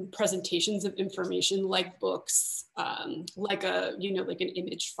certain presentations of information like books, like an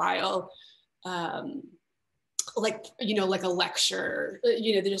image file, like a lecture,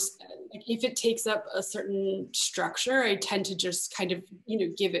 there's like, if it takes up a certain structure, I tend to just kind of,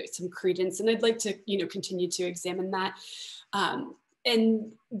 give it some credence, and I'd like to, continue to examine that.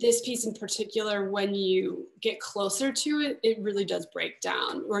 And this piece in particular, when you get closer to it, it really does break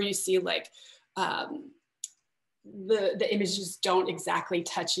down, where you see like the images don't exactly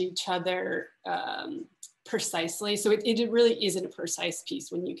touch each other precisely. So it really isn't a precise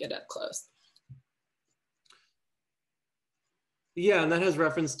piece when you get up close. Yeah, and that has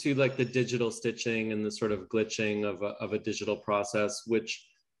reference to like the digital stitching and the sort of glitching of a digital process, which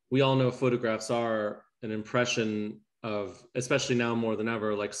we all know photographs are an impression of, especially now more than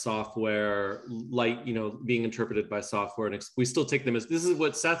ever, like software, light, being interpreted by software. And we still take them as, this is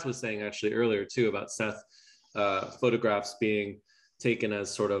what Seth was saying actually earlier too, about Seth photographs being taken as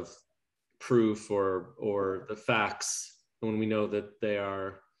sort of proof or the facts, when we know that they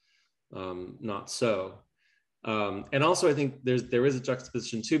are not so. And also I think there is a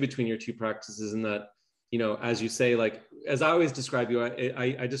juxtaposition too between your two practices, in that, as you say, like, as I always describe you,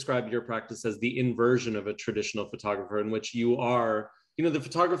 I describe your practice as the inversion of a traditional photographer, in which you are, the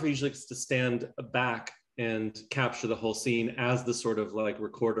photographer usually likes to stand back and capture the whole scene as the sort of like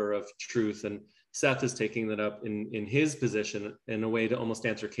recorder of truth. And Seth is taking that up in his position in a way to almost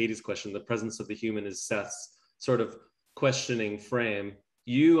answer Katie's question. The presence of the human is Seth's sort of questioning frame.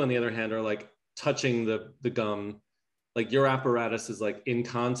 You, on the other hand, are like touching the gum, like your apparatus is like in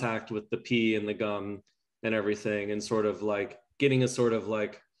contact with the pee and the gum and everything, and sort of like getting a sort of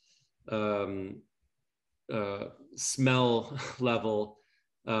like smell level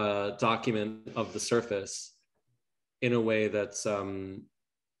document of the surface in a way that's I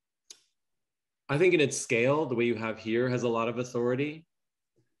think in its scale, the way you have here has a lot of authority,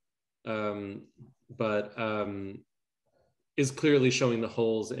 but is clearly showing the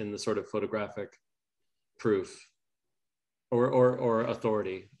holes in the sort of photographic proof or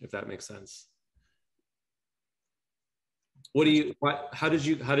authority, if that makes sense. How did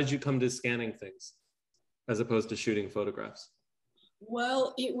you come to scanning things as opposed to shooting photographs?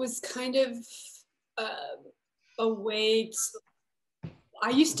 Well, it was kind of a way I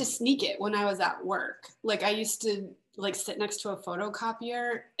used to sneak it when I was at work. Like I used to like sit next to a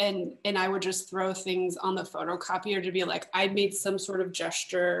photocopier and I would just throw things on the photocopier to be like, I made some sort of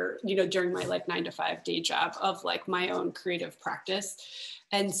gesture, during my like 9-to-5 day job of like my own creative practice.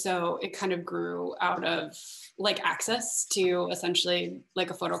 And so it kind of grew out of like access to essentially like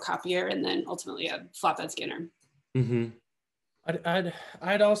a photocopier and then ultimately a flatbed scanner. Mm-hmm.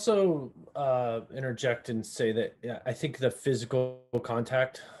 I'd also interject and say that I think the physical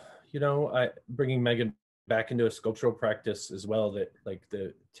contact, bringing Megan back into a sculptural practice as well, that like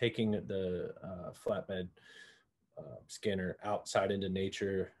taking the flatbed scanner outside into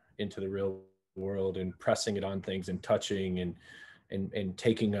nature, into the real world, and pressing it on things and touching and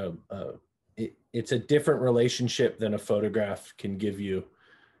taking it's a different relationship than a photograph can give you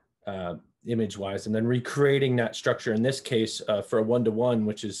image wise, and then recreating that structure in this case for a 1-to-1,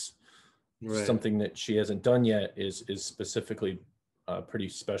 which is right. Something that she hasn't done yet, is specifically pretty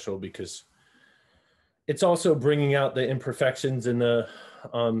special, because it's also bringing out the imperfections and the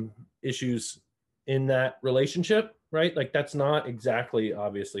issues in that relationship, right? Like that's not exactly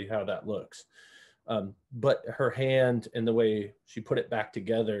obviously how that looks, but her hand and the way she put it back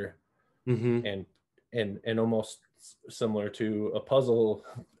together, mm-hmm. and almost similar to a puzzle,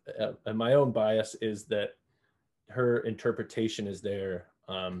 and my own bias is that her interpretation is there,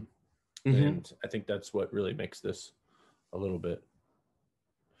 mm-hmm. and I think that's what really makes this a little bit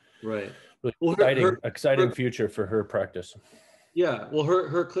right. Really exciting future for her practice. Yeah, well,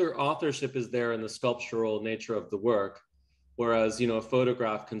 her clear authorship is there in the sculptural nature of the work, whereas, you know, a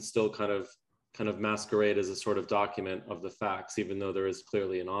photograph can still kind of masquerade as a sort of document of the facts, even though there is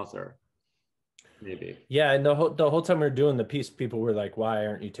clearly an author. Maybe. Yeah, and the whole time we were doing the piece, people were like, "Why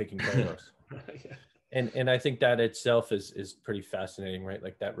aren't you taking photos?" Yeah. And I think that itself is pretty fascinating, right?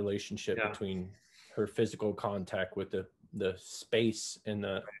 Like that relationship Yeah. between her physical contact with the space and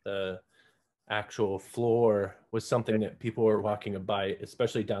the actual floor was something that people were walking by,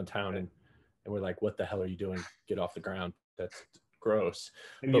 especially downtown, and we're like, "What the hell are you doing? Get off the ground. That's gross."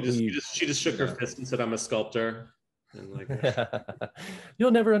 And But she just shook her fist and said, "I'm a sculptor," and like,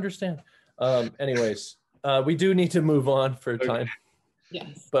 you'll never understand. Anyways, we do need to move on for time.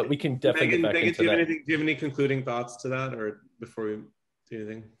 Yes. But we can definitely get back into that. Do you have any concluding thoughts to that, or before we do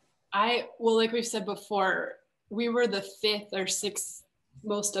anything? Well, like we've said before, we were the 5th or 6th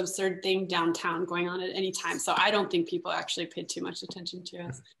most absurd thing downtown going on at any time. So I don't think people actually paid too much attention to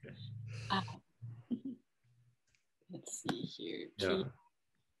us. Let's see here. Yeah.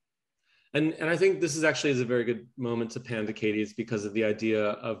 And I think this is actually a very good moment to pan to Katie's, because of the idea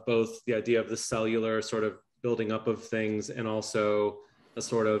of both the idea of the cellular sort of building up of things, and also a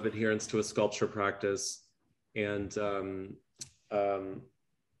sort of adherence to a sculpture practice, and then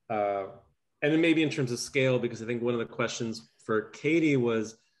maybe in terms of scale, because I think one of the questions for Katie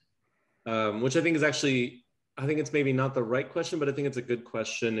was, which I think is actually, I think it's maybe not the right question, but I think it's a good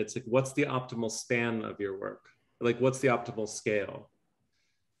question. It's like, what's the optimal span of your work? Like, what's the optimal scale?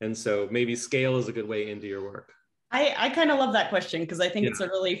 And so maybe scale is a good way into your work. I kind of love that question, because I think it's a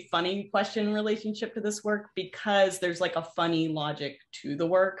really funny question in relationship to this work, because there's like a funny logic to the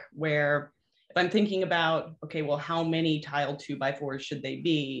work where if I'm thinking about, okay, well, how many tile 2x4s should there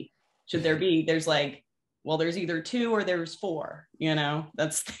be? There's like, well, there's either 2 or there's 4, you know,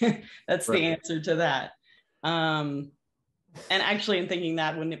 that's that's right. The answer to that. And actually in thinking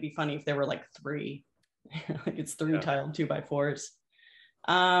that, wouldn't it be funny if there were like 3? Like it's 3 tile 2x4s.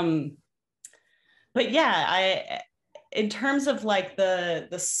 But yeah, in terms of like the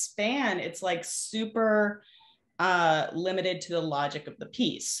span, it's like super limited to the logic of the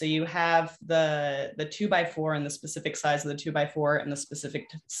piece. So you have the 2x4 and the specific size of the 2x4 and the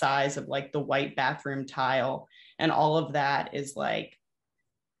specific size of like the white bathroom tile, and all of that is like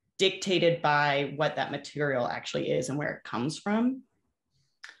dictated by what that material actually is and where it comes from.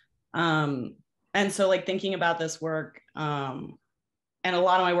 And so like thinking about this work, and a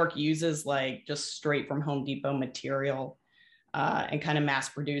lot of my work uses like just straight from Home Depot material and kind of mass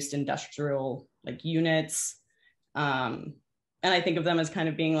produced industrial like units. And I think of them as kind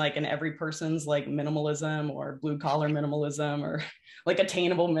of being like in every person's like minimalism, or blue collar minimalism, or like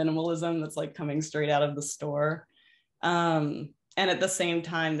attainable minimalism that's like coming straight out of the store. And at the same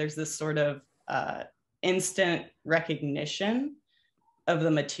time, there's this sort of instant recognition of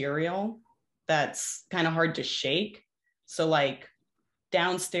the material that's kind of hard to shake. So like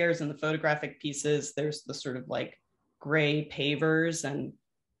downstairs in the photographic pieces, there's the sort of like gray pavers, and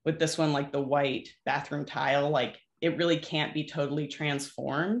with this one, like the white bathroom tile, like it really can't be totally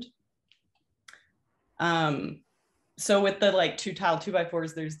transformed. So with the like 2 tile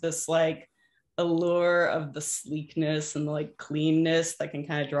 2x4s, there's this like allure of the sleekness and the like cleanness that can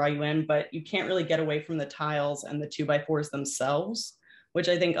kind of draw you in, but you can't really get away from the tiles and the 2x4s themselves, which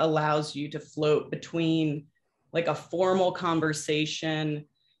I think allows you to float between like a formal conversation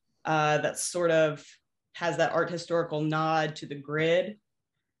that sort of has that art historical nod to the grid,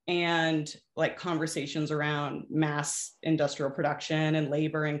 and like conversations around mass industrial production and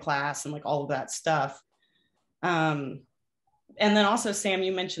labor and class and like all of that stuff. And then also, Sam,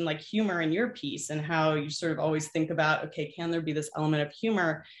 you mentioned like humor in your piece, and how you sort of always think about, okay, can there be this element of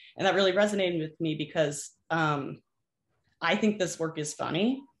humor? And that really resonated with me, because I think this work is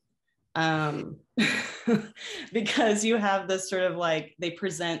funny. Because you have this sort of like, they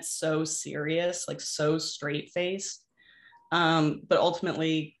present so serious, like so straight faced, but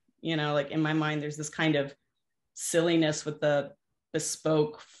ultimately, you know, like in my mind, there's this kind of silliness with the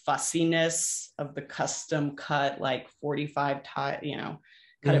bespoke fussiness of the custom cut, like 45 tile, you know,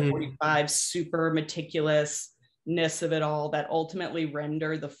 cut at 45, super meticulousness of it all, that ultimately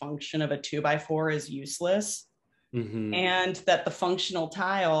render the function of a 2x4 as useless. And that the functional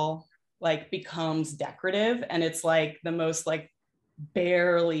tile like becomes decorative, and it's like the most like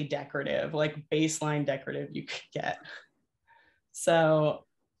barely decorative, like baseline decorative you could get. So,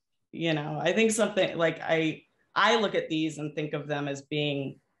 you know, I think something like I look at these and think of them as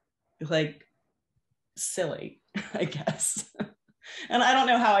being like silly, I guess. And I don't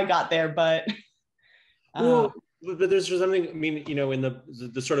know how I got there, but well, But there's just something, I mean, you know, in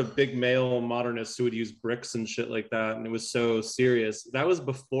the sort of big male modernists who would use bricks and shit like that, and it was so serious. That was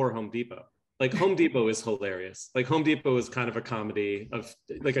before Home Depot. Like Home Depot is hilarious. Like Home Depot is kind of a comedy of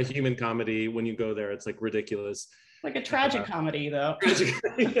like a human comedy. When you go there, it's like ridiculous. Like a tragic comedy though.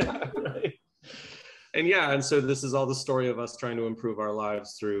 Yeah, right. And yeah, and so this is all the story of us trying to improve our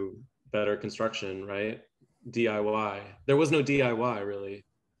lives through better construction, right? DIY. There was no DIY really.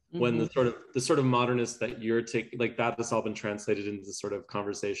 When the sort of modernist that you're taking, like that has all been translated into the sort of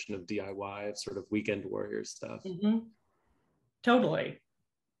conversation of DIY, of sort of weekend warrior stuff. Totally.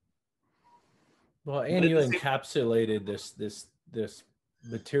 Well, and you encapsulated this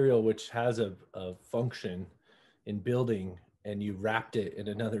material which has a function in building, and you wrapped it in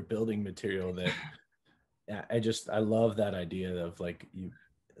another building material that I love that idea of like you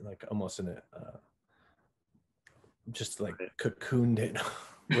like almost in a just like cocooned it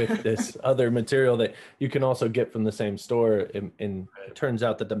with this other material that you can also get from the same store. And it turns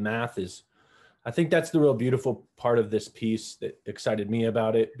out that the math is, I think that's the real beautiful part of this piece that excited me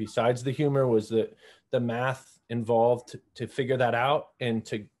about it, besides the humor, was that the math involved to figure that out and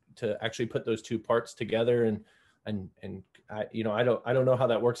to actually put those two parts together. And I, you know, I don't know how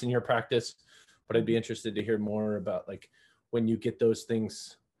that works in your practice, but I'd be interested to hear more about like when you get those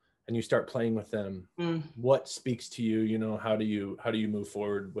things and you start playing with them, what speaks to you, you know, how do you move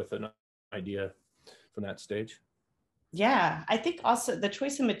forward with an idea from that stage? Yeah, I think also the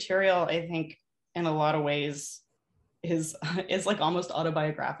choice of material, I think in a lot of ways is like almost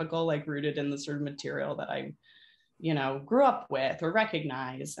autobiographical, like rooted in the sort of material that I, you know, grew up with or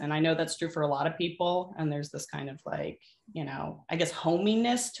recognize. And I know that's true for a lot of people. And there's this kind of like, you know, I guess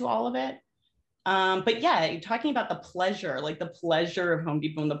hominess to all of it. But yeah, you're talking about the pleasure of Home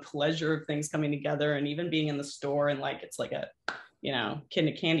Depot and the pleasure of things coming together, and even being in the store and like, it's like a, you know, kid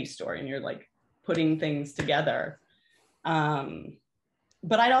in a candy store and you're like putting things together.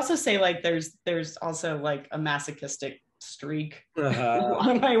 But I'd also say like, there's also like a masochistic streak in a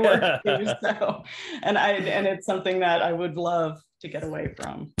lot of my work too, so, and it's something that I would love to get away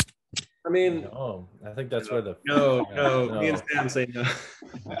from. I mean, I think that's where the no. Me and Sam say no.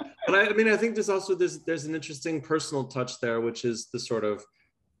 But I mean, I think there's an interesting personal touch there, which is the sort of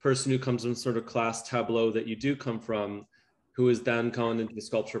person who comes from sort of class tableau that you do come from, who has then gone into the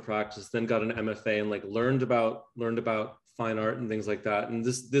sculpture practice, then got an MFA and like learned about fine art and things like that. And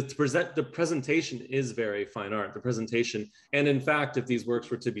the presentation is very fine art, the presentation. And in fact, if these works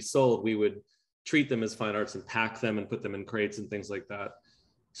were to be sold, we would treat them as fine arts and pack them and put them in crates and things like that.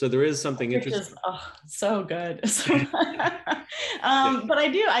 So there is something interesting. So good. But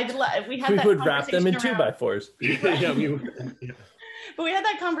we would wrap them in 2x4s. But we had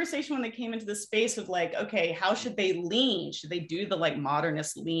that conversation when they came into the space of like, okay, how should they lean? Should they do the like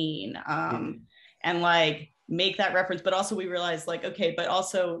modernist lean and like make that reference? But also we realized like, okay, but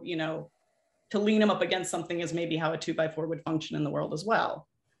also, you know, to lean them up against something is maybe how a 2x4 would function in the world as well.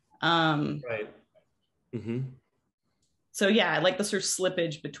 Right. So yeah, I like the sort of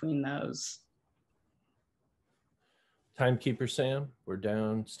slippage between those. Timekeeper Sam, we're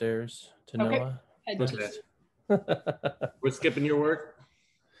downstairs to Noah. Okay. We're skipping your work?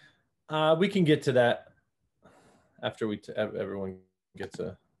 We can get to that after everyone gets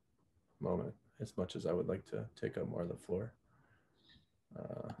a moment, as much as I would like to take up more of the floor.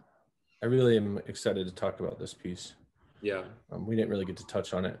 I really am excited to talk about this piece. Yeah. We didn't really get to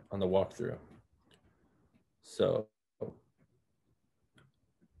touch on it on the walkthrough. So,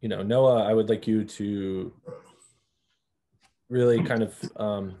 you know, Noah, I would like you to really kind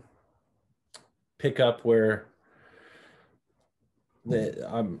of pick up where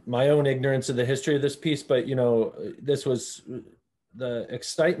my own ignorance of the history of this piece, but you know, this was the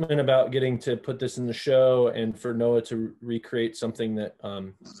excitement about getting to put this in the show and for Noah to recreate something that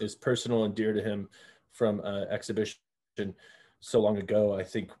is personal and dear to him from an exhibition so long ago, I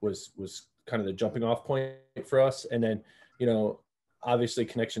think was kind of the jumping off point for us. And then, you know, obviously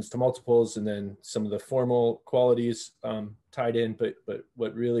connections to multiples and then some of the formal qualities tied in, but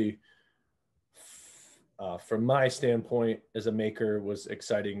what really, from my standpoint as a maker, was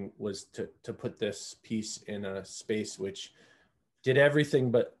exciting was to put this piece in a space which did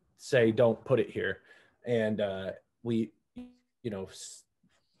everything but say, don't put it here. And we, you know,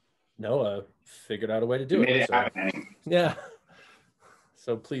 Noah figured out a way to do it. So, yeah.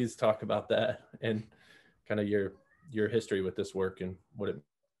 So please talk about that and kind of your history with this work and what it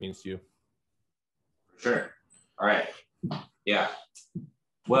means to you. Sure. All right. Yeah.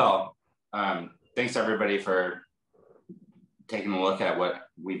 Well, thanks everybody for taking a look at what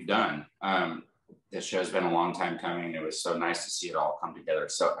we've done. This show's been a long time coming. It was so nice to see it all come together.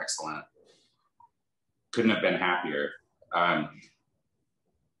 So excellent. couldn't have been happier.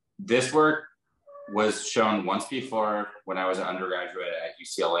 This work was shown once before when I was an undergraduate at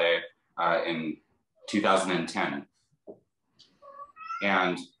UCLA in 2010.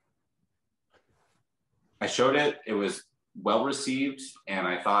 And I showed it, it was well received, and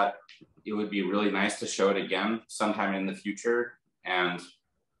I thought it would be really nice to show it again sometime in the future, and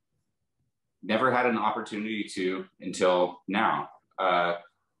never had an opportunity to until now.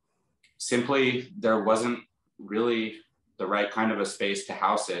 Simply, there wasn't really the right kind of a space to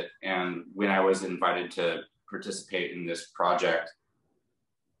house it. And when I was invited to participate in this project,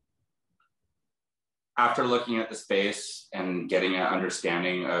 after looking at the space and getting an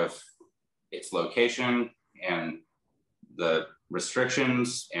understanding of its location and the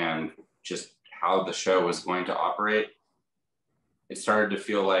restrictions and just how the show was going to operate, it started to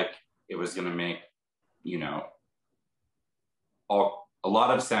feel like it was going to make, you know, a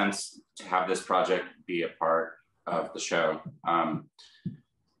lot of sense to have this project be a part of the show.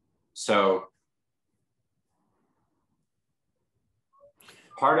 So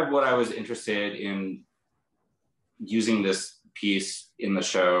part of what I was interested in using this piece in the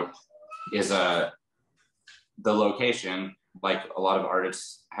show is the location, like a lot of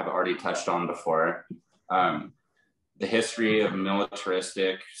artists have already touched on before. The history of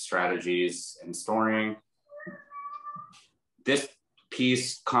militaristic strategies and storing. This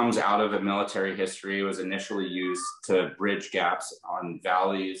piece comes out of a military history. It was initially used to bridge gaps on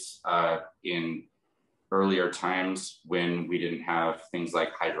valleys in earlier times when we didn't have things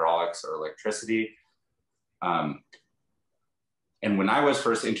like hydraulics or electricity. And when I was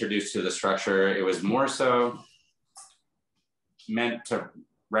first introduced to the structure, it was more so meant to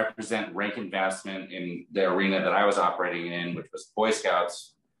represent rank advancement in the arena that I was operating in, which was Boy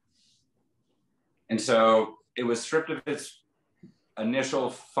Scouts. And so it was stripped of its initial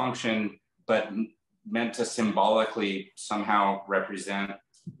function, but meant to symbolically somehow represent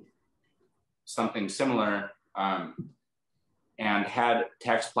something similar, and had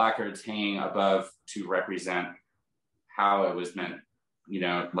text placards hanging above to represent how it was meant, you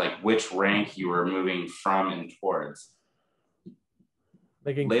know, like which rank you were moving from and towards.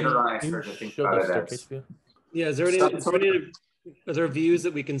 Later on, I started to think about it as... Yeah, is there any, are there views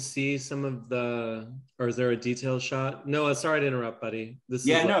that we can see some of the, or is there a detailed shot? No, sorry to interrupt, buddy. This is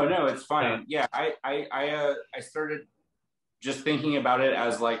no, it's fine. Yeah, I started just thinking about it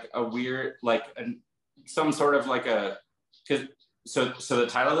as like a weird, like some sort of like a, so the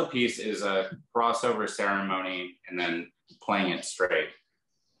title of the piece is a crossover ceremony and then playing it straight.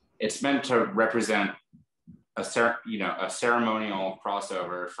 It's meant to represent a ceremonial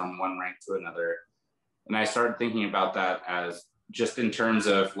crossover from one rank to another. And I started thinking about that as just in terms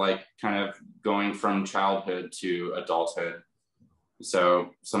of like kind of going from childhood to adulthood. So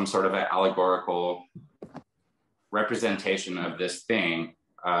some sort of an allegorical representation of this thing.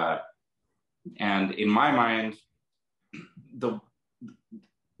 And in my mind, the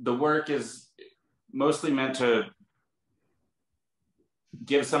work is mostly meant to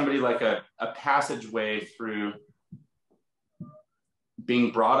give somebody like a passageway through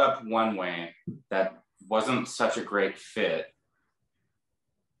being brought up one way that wasn't such a great fit,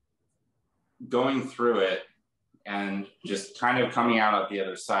 going through it and just kind of coming out at the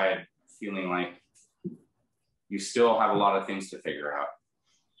other side feeling like you still have a lot of things to figure out.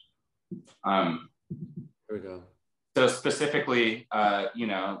 There we go. So specifically, you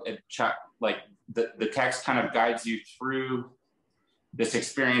know, like the text kind of guides you through this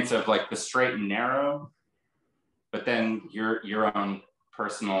experience of like the straight and narrow, but then your own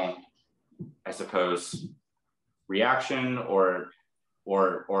personal, I suppose, reaction or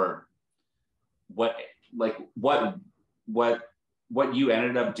what you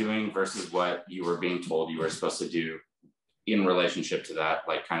ended up doing versus what you were being told you were supposed to do in relationship to that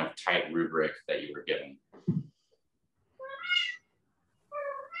like kind of tight rubric that you were given.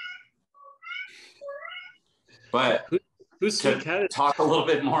 But to talk a little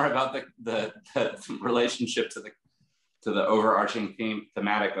bit more about the relationship to the overarching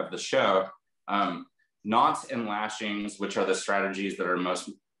thematic of the show, knots and lashings, which are the strategies that are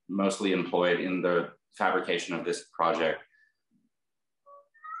mostly employed in the fabrication of this project,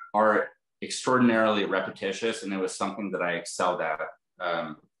 are extraordinarily repetitious, and it was something that I excelled at.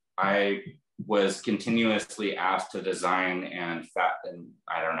 I was continuously asked to design and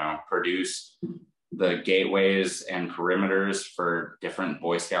produce the gateways and perimeters for different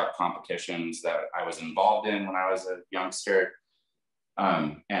Boy Scout competitions that I was involved in when I was a youngster.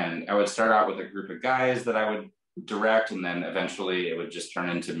 And I would start out with a group of guys that I would direct, and then eventually it would just turn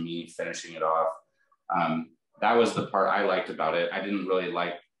into me finishing it off. That was the part I liked about it. I didn't really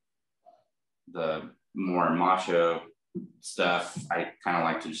like the more macho stuff, I kind of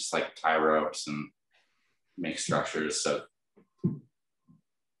like to just like tie ropes and make structures. So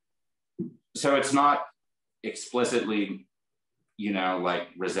it's not explicitly, you know, like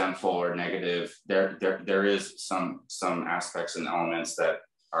resentful or negative. There is some aspects and elements that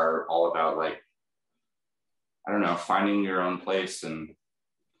are all about like, I don't know, finding your own place and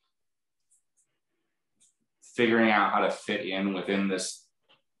figuring out how to fit in within this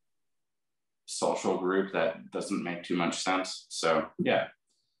social group that doesn't make too much sense. So yeah.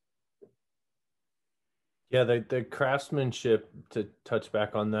 Yeah, the craftsmanship, to touch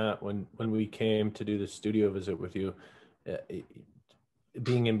back on that, when we came to do the studio visit with you,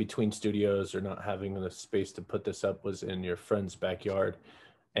 being in between studios or not having the space to put this up was in your friend's backyard.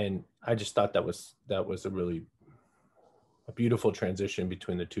 And I just thought that was a beautiful transition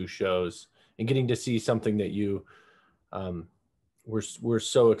between the two shows, and getting to see something that you we're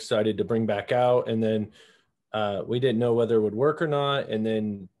so excited to bring back out. And then we didn't know whether it would work or not. And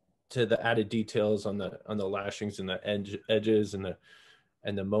then to the added details on the lashings and the edges and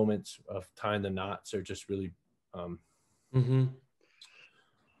the moments of tying the knots are just really But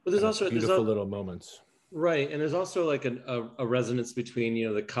there's also beautiful little moments. Right, and there's also like a resonance between, you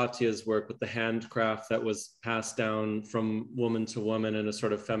know, the Katya's work with the handcraft that was passed down from woman to woman in a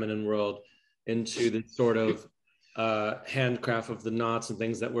sort of feminine world into the sort of handcraft of the knots and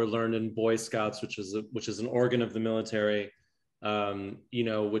things that were learned in Boy Scouts, which is an organ of the military, you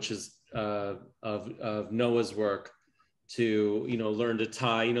know, which is of Noah's work, to, you know, learn to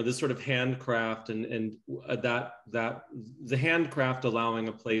tie, you know, this sort of handcraft and that the handcraft allowing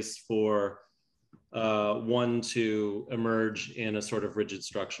a place for one to emerge in a sort of rigid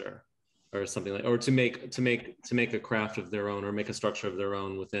structure or something like, or to make a craft of their own, or make a structure of their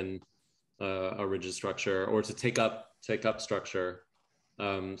own within a rigid structure, or to take up structure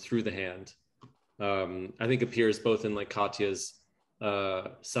through the hand. I think appears both in like Katya's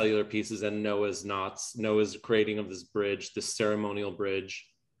cellular pieces and Noah's knots, Noah's creating of this bridge, this ceremonial bridge.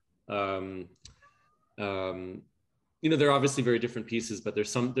 You know, they're obviously very different pieces, but there's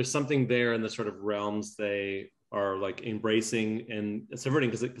something there in the sort of realms they are like embracing and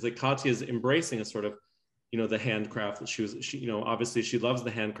subverting, because like Katya is embracing a sort of, you know, the handcraft that she you know, obviously she loves the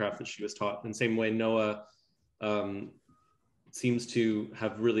handcraft that she was taught. In the same way, Noah seems to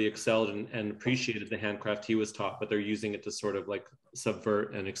have really excelled and appreciated the handcraft he was taught, but they're using it to sort of like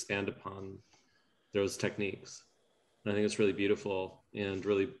subvert and expand upon those techniques. And I think it's really beautiful and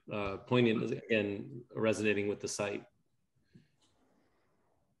really poignant, and resonating with the site.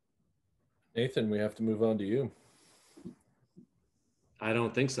 Nathan, we have to move on to you. I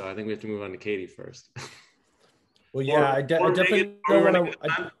don't think so. I think we have to move on to Katie first. Well, yeah, I definitely don't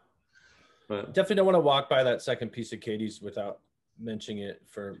want to walk by that second piece of Katie's without mentioning it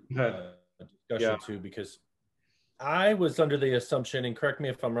for discussion too, because I was under the assumption, and correct me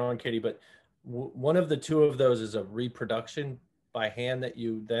if I'm wrong, Katie, but one of the two of those is a reproduction by hand that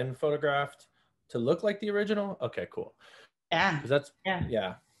you then photographed to look like the original. Okay, cool. Yeah. That's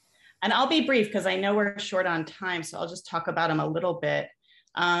yeah. And I'll be brief because I know we're short on time, so I'll just talk about them a little bit.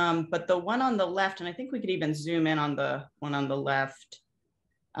 But the one on the left, and I think we could even zoom in on the one on the left.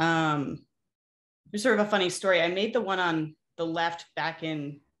 There's sort of a funny story. I made the one on the left back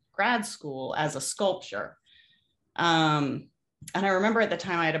in grad school as a sculpture. And I remember at the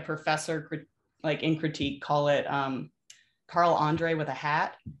time I had a professor like in critique call it Carl Andre with a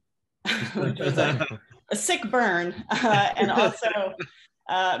hat, which was a sick burn, and also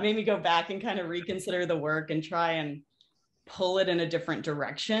made me go back and kind of reconsider the work and try and pull it in a different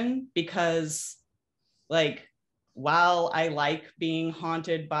direction, because like, while I like being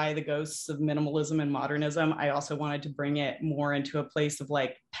haunted by the ghosts of minimalism and modernism, I also wanted to bring it more into a place of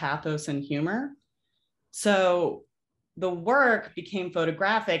like pathos and humor. So the work became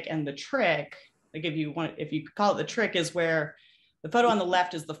photographic, and the trick, like if you could call it the trick, is where the photo on the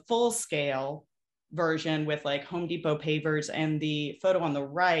left is the full scale version with like Home Depot pavers, and the photo on the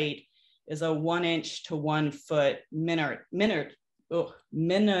right is a 1 inch to 1 foot miniature.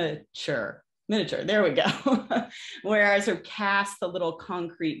 There we go. Where I sort of cast the little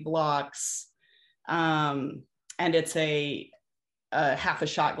concrete blocks, and it's a half a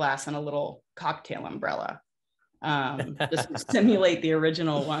shot glass and a little cocktail umbrella, just to simulate the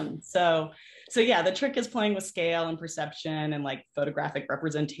original one. So yeah, the trick is playing with scale and perception and like photographic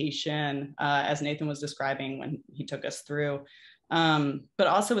representation, as Nathan was describing when he took us through. But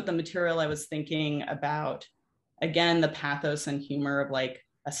also with the material, I was thinking about, again, the pathos and humor of like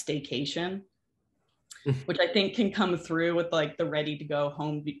a staycation, which I think can come through with like the ready to go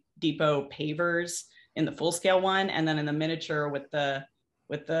Home Depot pavers in the full scale one. And then in the miniature with the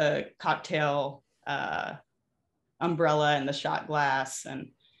cocktail umbrella and the shot glass.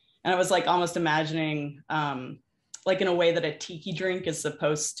 And I was like almost imagining like in a way that a tiki drink is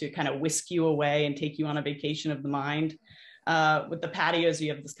supposed to kind of whisk you away and take you on a vacation of the mind. With the patios,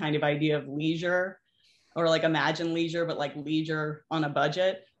 you have this kind of idea of leisure, or like imagine leisure, but like leisure on a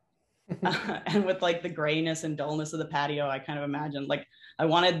budget. And with like the grayness and dullness of the patio, I kind of imagined like I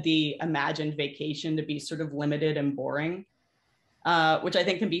wanted the imagined vacation to be sort of limited and boring, which I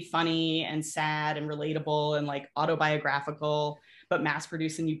think can be funny and sad and relatable and like autobiographical, but mass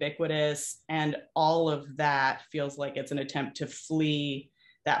produced and ubiquitous. And all of that feels like it's an attempt to flee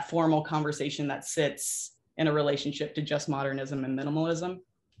that formal conversation that sits in a relationship to just modernism and minimalism.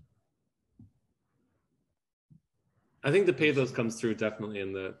 I think the pathos comes through definitely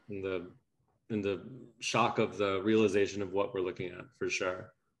in the shock of the realization of what we're looking at, for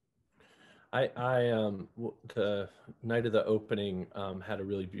sure. I the night of the opening had a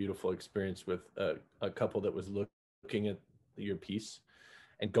really beautiful experience with a couple that was looking at your piece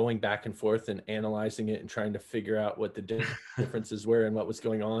and going back and forth and analyzing it and trying to figure out what the differences were and what was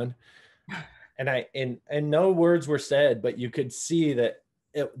going on. And no words were said, but you could see that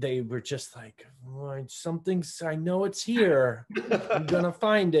they were just like, oh, something's, I know it's here. I'm gonna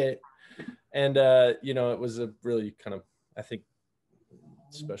find it. And you know, it was a really kind of, I think,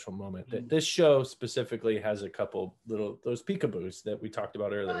 special moment. That this show specifically has a couple little, those peekaboos that we talked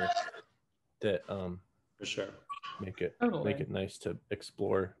about earlier that for sure make it nice to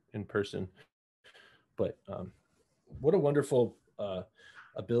explore in person. But what a wonderful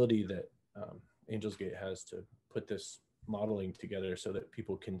ability that Angels Gate has to put this modeling together so that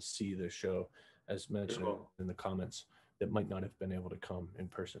people can see the show, as mentioned in the comments, that might not have been able to come in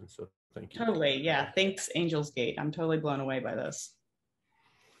person. So thank you. Totally, yeah. Thanks, Angels Gate. I'm totally blown away by this.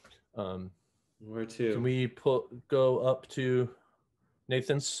 Where to? Can we go up to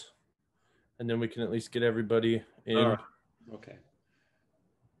Nathan's, and then we can at least get everybody in. All right. Okay.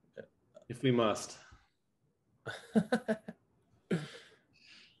 If we must.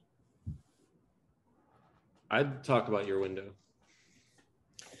 I'd talk about your window.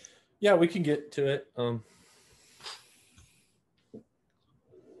 Yeah, we can get to it.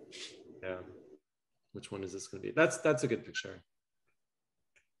 Yeah. Which one is this going to be? That's a good picture.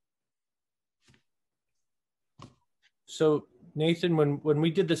 So Nathan, when we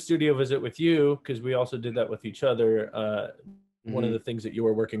did the studio visit with you, because we also did that with each other, one of the things that you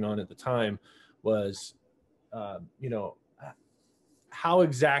were working on at the time was, you know, how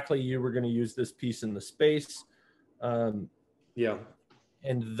exactly you were going to use this piece in the space. Yeah.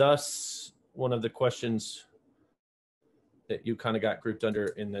 And thus, one of the questions that you kind of got grouped under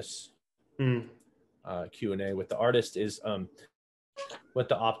in this Q&A with the artist is what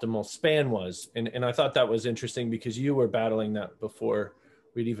the optimal span was. And I thought that was interesting because you were battling that before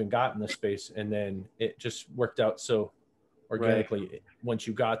we'd even gotten the space. And then it just worked out so organically once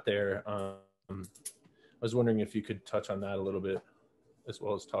you got there. I was wondering if you could touch on that a little bit, as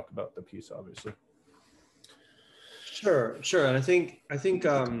well as talk about the piece, obviously. Sure. And I think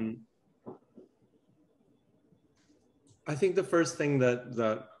the first thing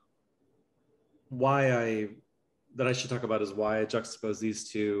that I should talk about is why I juxtapose these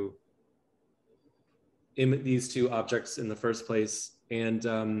two objects in the first place. And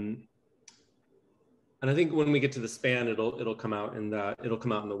I think when we get to the span, it'll come out in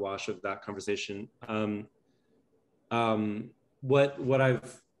the wash of that conversation. What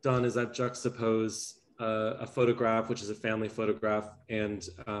I've done is I've juxtaposed a photograph, which is a family photograph, and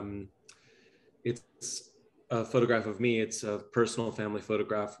it's a photograph of me. It's a personal family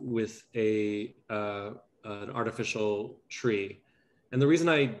photograph with an artificial tree. And the reason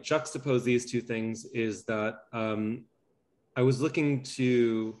I juxtapose these two things is that I was looking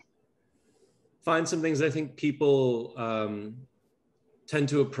to find some things I think people tend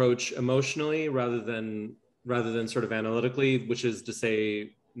to approach emotionally rather than sort of analytically, which is to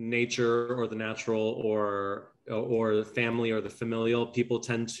say nature or the natural or the family or the familial. People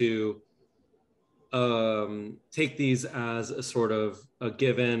tend to take these as a sort of a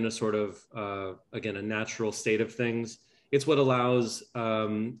given, a sort of, again, a natural state of things. It's what allows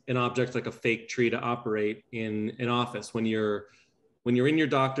an object like a fake tree to operate in an office. When you're in your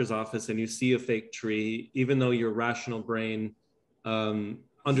doctor's office and you see a fake tree, even though your rational brain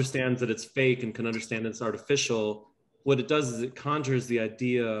understands that it's fake and can understand it's artificial, what it does is it conjures the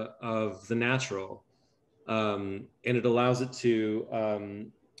idea of the natural, and it allows it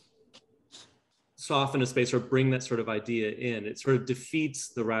to soften a space or bring that sort of idea in. It sort of defeats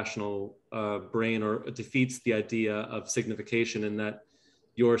the rational brain, or it defeats the idea of signification, in that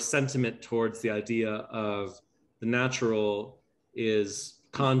your sentiment towards the idea of the natural is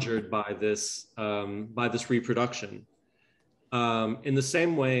conjured by this reproduction. In the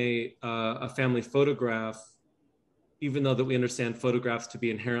same way, a family photograph, even though that we understand photographs to be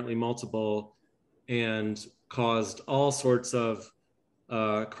inherently multiple and caused all sorts of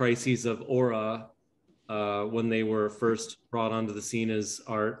crises of aura when they were first brought onto the scene as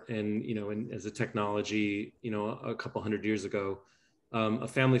art and, and as a technology, a couple hundred years ago, a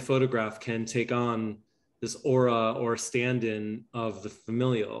family photograph can take on this aura or stand-in of the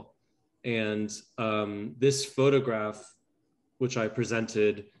familial. And this photograph, which I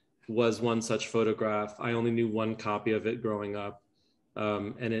presented, was one such photograph. I only knew one copy of it growing up,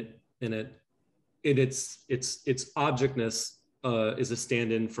 and its objectness is a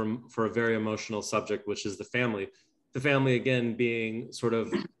stand-in for a very emotional subject, which is the family. The family, again, being sort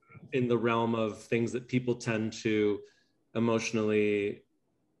of in the realm of things that people tend to emotionally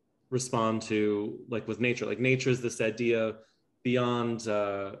respond to, like with nature. Like nature is this idea beyond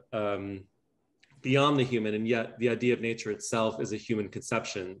the human, and yet the idea of nature itself is a human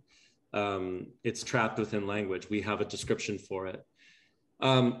conception. It's trapped within language. We have a description for it.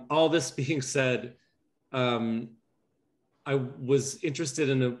 All this being said, I was interested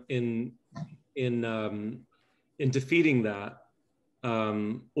in defeating that,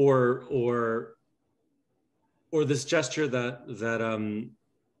 or this gesture that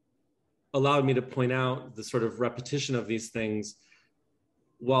allowed me to point out the sort of repetition of these things,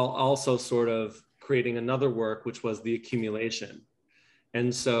 while also sort of creating another work, which was the accumulation.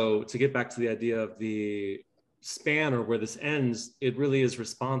 And so to get back to the idea of the span or where this ends, it really is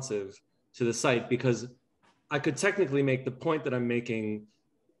responsive to the site, because I could technically make the point that I'm making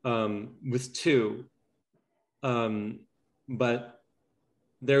with two, but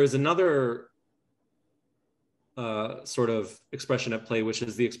there is another sort of expression at play, which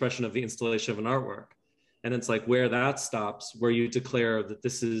is the expression of the installation of an artwork. And it's like where that stops, where you declare that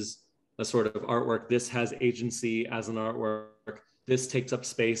this is a sort of artwork, this has agency as an artwork, this takes up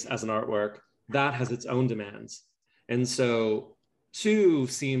space as an artwork, that has its own demands. And so two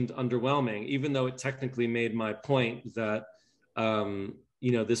seemed underwhelming, even though it technically made my point that,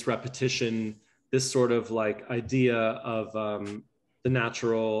 this repetition, this sort of like idea of the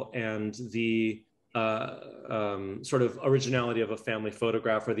natural and the sort of originality of a family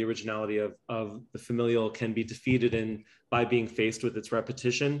photograph, or the originality of the familial, can be defeated by being faced with its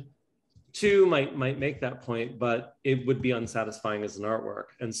repetition. Two might make that point, but it would be unsatisfying as an artwork.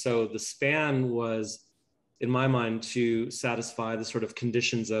 And so the span was, in my mind, to satisfy the sort of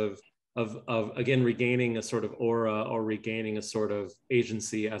conditions of again, regaining a sort of aura or regaining a sort of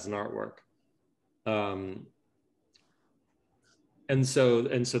agency as an artwork. And so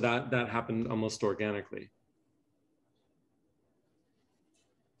that happened almost organically.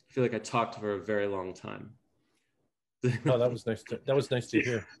 I feel like I talked for a very long time. Oh, that was nice to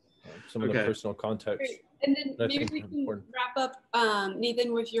hear some of the personal context. Great. And then maybe we can wrap up,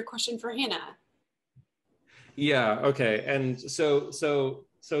 Nathan, with your question for Hannah. Yeah. Okay. And so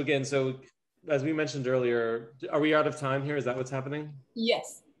again, as we mentioned earlier, are we out of time here? Is that what's happening?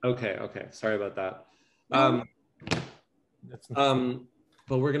 Yes. Okay. Sorry about that. But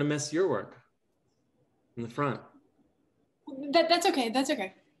we're gonna miss your work in the front. That's okay. That's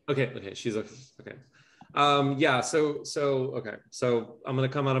okay. Okay. She's okay. Okay. Yeah. So okay. So I'm gonna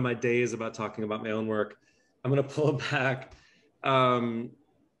come out of my daze about talking about my own work. I'm gonna pull it back.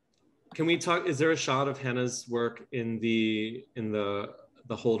 Can we talk? Is there a shot of Hannah's work in the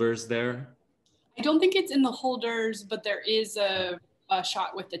holders there? I don't think it's in the holders, but there is a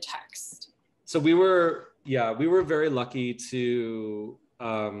shot with the text. So we were very lucky to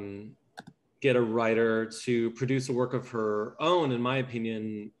get a writer to produce a work of her own, in my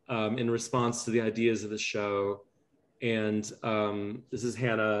opinion, in response to the ideas of the show. And this is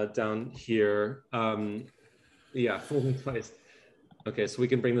Hannah down here. Yeah, fully placed. Okay, so we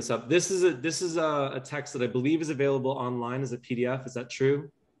can bring this up. This is a text that I believe is available online as a PDF. Is that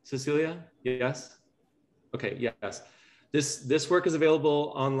true, Cecilia? Yes. Okay. Yes. This work is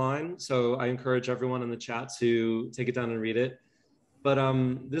available online, so I encourage everyone in the chat to take it down and read it. But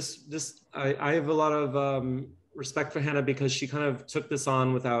I have a lot of respect for Hannah, because she kind of took this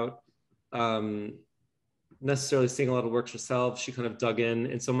on without necessarily seeing a lot of works herself. She kind of dug in,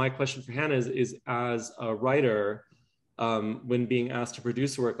 and so my question for Hannah is as a writer, when being asked to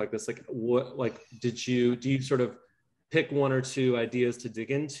produce a work like this, do you sort of pick one or two ideas to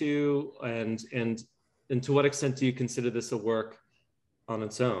dig into, and to what extent do you consider this a work on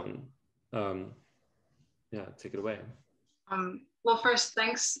its own? Yeah, take it away. Well, first,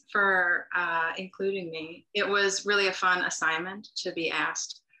 thanks for including me. It was really a fun assignment to be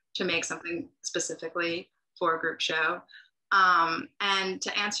asked to make something specifically for a group show. And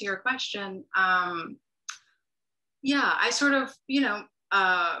to answer your question, yeah, I sort of,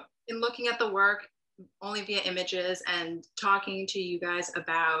 in looking at the work only via images and talking to you guys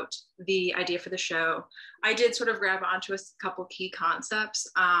about the idea for the show, I did sort of grab onto a couple key concepts.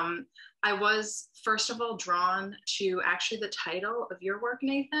 I was, first of all, drawn to actually the title of your work,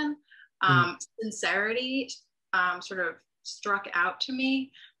 Nathan. Sincerity sort of struck out to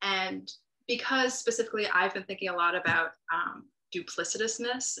me. And because specifically I've been thinking a lot about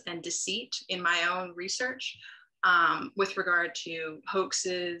duplicitousness and deceit in my own research with regard to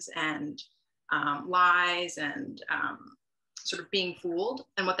hoaxes and lies and sort of being fooled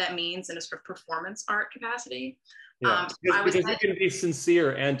and what that means in a sort of performance art capacity. Yeah, because you can be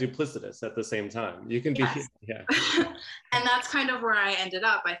sincere and duplicitous at the same time. You can be, yes. Yeah. And that's kind of where I ended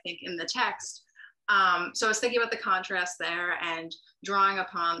up, I think, in the text. So I was thinking about the contrast there and drawing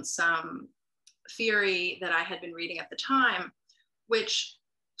upon some theory that I had been reading at the time, which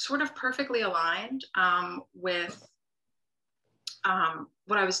sort of perfectly aligned with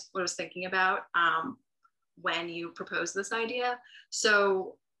what I was thinking about when you proposed this idea.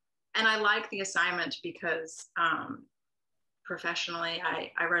 So, and I like the assignment because professionally,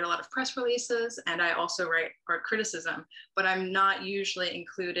 I write a lot of press releases and I also write art criticism, but I'm not usually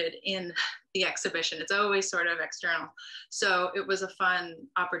included in the exhibition. It's always sort of external. So it was a fun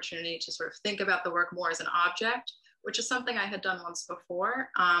opportunity to sort of think about the work more as an object, which is something I had done once before,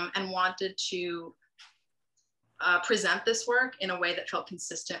 and wanted to present this work in a way that felt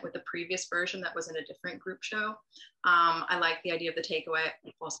consistent with the previous version that was in a different group show. I like the idea of the takeaway,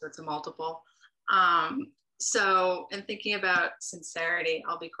 also it's a multiple. So in thinking about sincerity,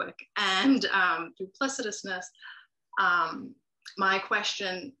 I'll be quick, and duplicitousness, my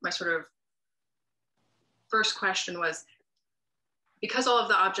sort of first question was, because all of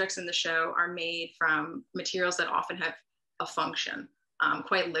the objects in the show are made from materials that often have a function,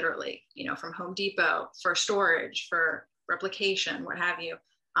 quite literally, from Home Depot, for storage, for replication, what have you.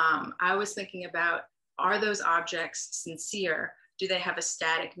 I was thinking about, are those objects sincere? Do they have a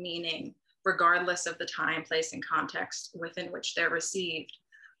static meaning, regardless of the time, place, and context within which they're received?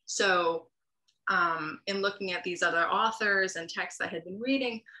 So in looking at these other authors and texts I had been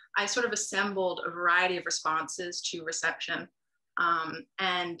reading, I sort of assembled a variety of responses to reception.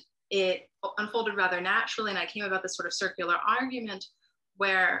 And it unfolded rather naturally, and I came about this sort of circular argument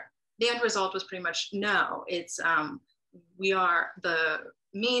where the end result was pretty much no. It's the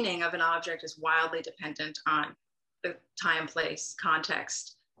meaning of an object is wildly dependent on the time, place,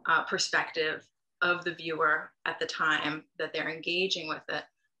 context, perspective of the viewer at the time that they're engaging with it.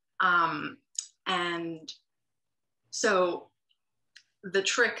 And so the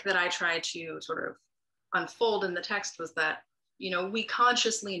trick that I tried to sort of unfold in the text was that, we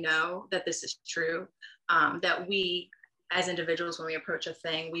consciously know that this is true, that we as individuals, when we approach a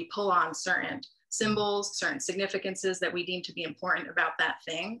thing, we pull on certain symbols, certain significances that we deem to be important about that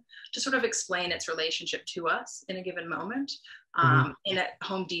thing to sort of explain its relationship to us in a given moment. In a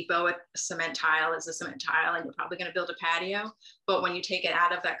Home Depot, a cement tile is a cement tile, and you're probably going to build a patio. But when you take it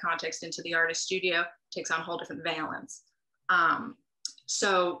out of that context into the artist's studio, it takes on a whole different valence.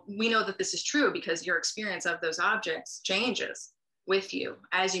 So we know that this is true because your experience of those objects changes with you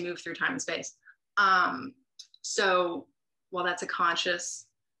as you move through time and space. So while that's a conscious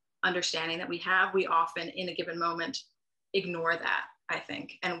understanding that we have, we often in a given moment ignore that, I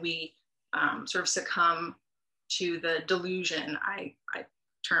think, and we sort of succumb to the delusion, I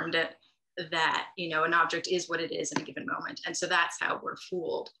termed it, that an object is what it is in a given moment. And so that's how we're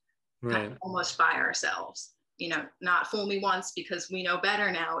fooled, right, kind of almost by ourselves. Not fool me once because we know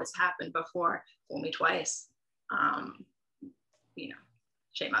better now, it's happened before, fool me twice.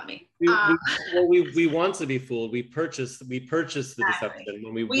 Shame on me. We want to be fooled. We purchase the deception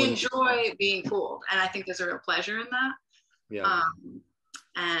when we enjoy being fooled, and I think there's a real pleasure in that. Yeah.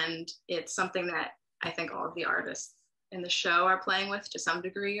 And it's something that I think all of the artists in the show are playing with to some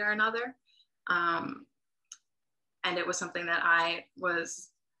degree or another. And it was something that I was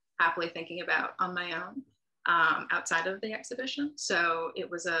happily thinking about on my own outside of the exhibition. So it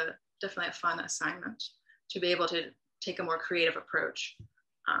was definitely a fun assignment to be able to take a more creative approach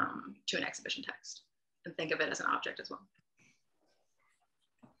to an exhibition text and think of it as an object as well.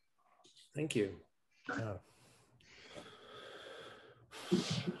 Thank you.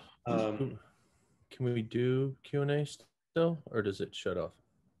 Can we do Q&A still, or does it shut off?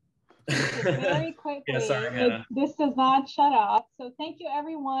 Very quickly, yeah, sorry, Hannah. This does not shut off. So thank you,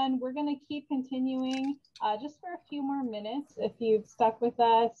 everyone. We're going to keep continuing just for a few more minutes. If you've stuck with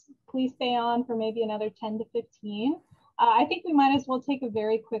us, please stay on for maybe another 10 to 15. I think we might as well take a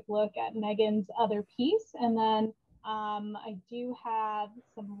very quick look at Megan's other piece, and then I do have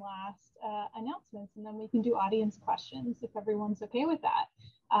some last announcements, and then we can do audience questions if everyone's okay with that.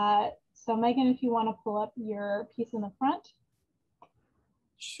 So Megan, if you want to pull up your piece in the front.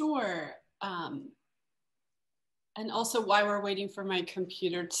 Sure. And also, while we're waiting for my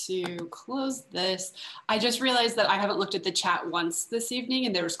computer to close this, I just realized that I haven't looked at the chat once this evening,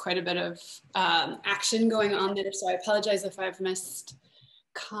 and there was quite a bit of action going on there. So I apologize if I've missed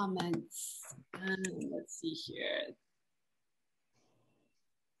comments. Let's see here.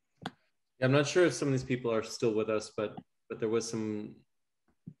 I'm not sure if some of these people are still with us, but there was some.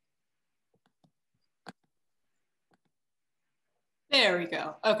 There we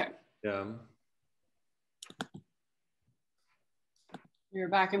go. Okay. Yeah. We're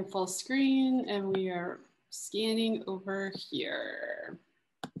back in full screen, and we are scanning over here.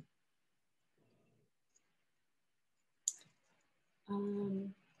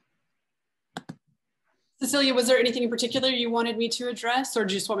 Cecilia, was there anything in particular you wanted me to address, or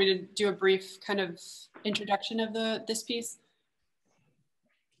do you just want me to do a brief kind of introduction of this piece?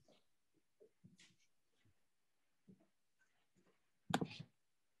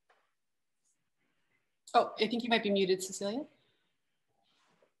 Oh, I think you might be muted, Cecilia.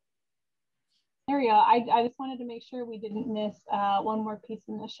 There we go. I just wanted to make sure we didn't miss one more piece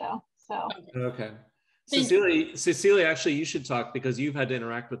in the show. So okay. Cecilia, actually, you should talk because you've had to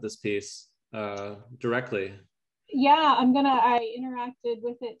interact with this piece directly. Yeah, I interacted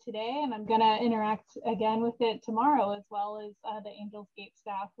with it today, and I'm gonna interact again with it tomorrow, as well as the Angels Gate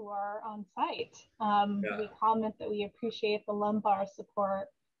staff who are on site. We comment that we appreciate the lumbar support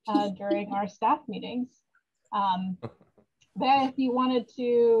during our staff meetings. But if you wanted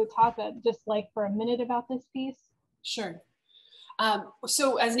to talk just like for a minute about this piece. Sure.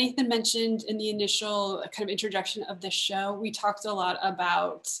 So as Nathan mentioned in the initial kind of introduction of the show, we talked a lot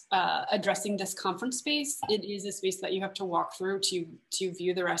about addressing this conference space. It is a space that you have to walk through to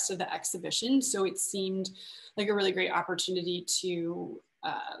view the rest of the exhibition. So it seemed like a really great opportunity to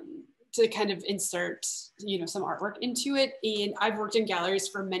kind of insert, some artwork into it. And I've worked in galleries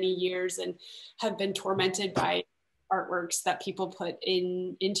for many years and have been tormented by artworks that people put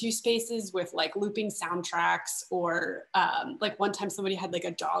into spaces with like looping soundtracks, or like one time somebody had like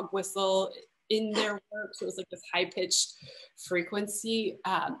a dog whistle in their work. So it was like this high-pitched frequency.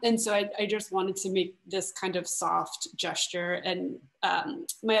 And so I just wanted to make this kind of soft gesture. And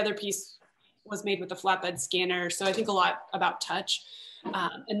my other piece was made with a flatbed scanner. So I think a lot about touch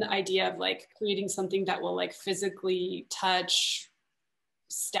and the idea of like creating something that will like physically touch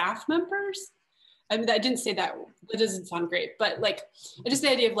staff members. I mean, I didn't say that, that doesn't sound great, but like, just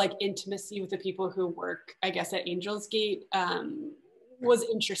the idea of like intimacy with the people who work, I guess, at Angels Gate was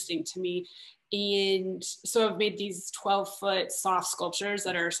interesting to me. And so I've made these 12-foot soft sculptures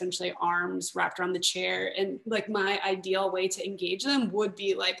that are essentially arms wrapped around the chair. And like my ideal way to engage them would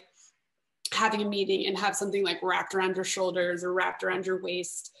be like having a meeting and have something like wrapped around your shoulders or wrapped around your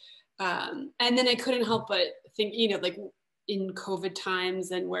waist. And then I couldn't help but think, like in COVID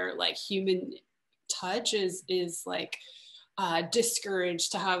times and where like human touch is like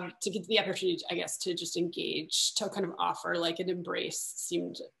discouraged, to get the opportunity, I guess, to just engage, to kind of offer like an embrace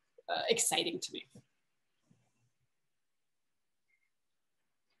seemed exciting to me.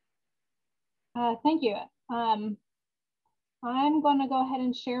 Thank you. I'm going to go ahead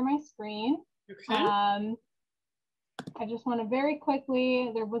and share my screen. Okay. I just want to very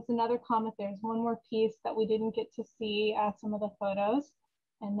quickly, there was another comment, there's one more piece that we didn't get to see some of the photos,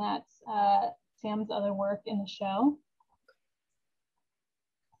 and that's Sam's other work in the show.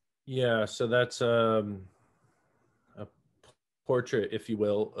 Yeah, so that's a portrait, if you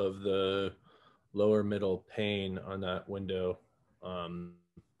will, of the lower middle pane on that window,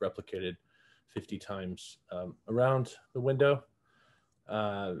 replicated 50 times around the window.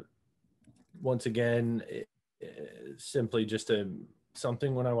 Once again, simply just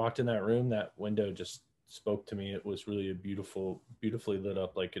something when I walked in that room, that window just spoke to me. It was really a beautifully lit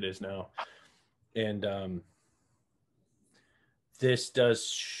up like it is now. And this does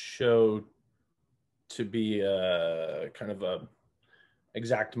show to be a kind of a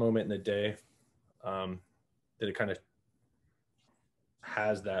exact moment in the day that it kind of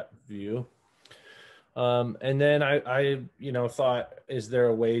has that view. And then I thought, is there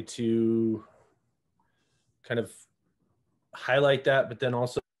a way to kind of highlight that, but then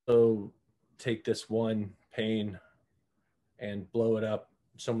also take this one pane and blow it up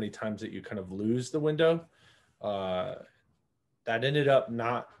so many times that you kind of lose the window. That ended up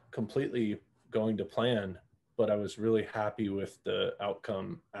not completely going to plan, but I was really happy with the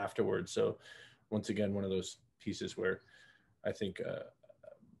outcome afterwards. So once again, one of those pieces where I think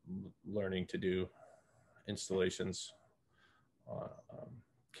learning to do installations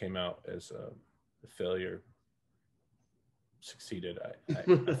came out as a failure. Succeeded. I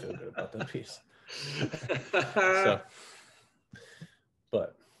feel good about that piece. So,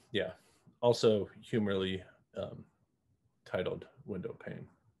 but yeah, also humorly titled Window Pane.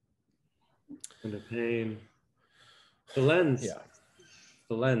 Window pane. The lens. Yeah.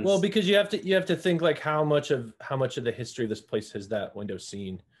 The lens. Well, because you have to think like how much of the history of this place has that window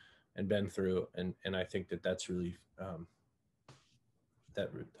seen and been through, and I think that's really that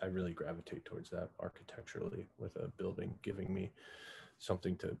I really gravitate towards that architecturally, with a building giving me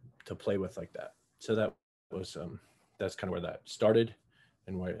something to play with like that. So that was that's kind of where that started,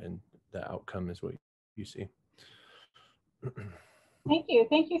 and the outcome is what you see. Thank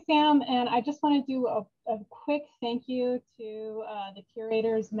you, Sam. And I just want to do a quick thank you to the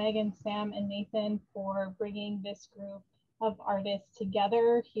curators, Megan, Sam, and Nathan, for bringing this group of artists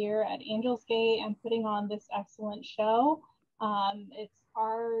together here at Angels Gate and putting on this excellent show. It's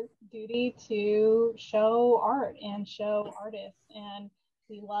our duty to show art and show artists, and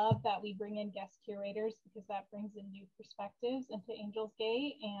we love that we bring in guest curators because that brings in new perspectives into Angels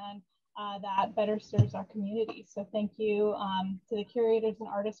Gate, and that better serves our community. So thank you to the curators and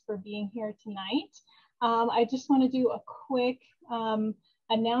artists for being here tonight. I just want to do a quick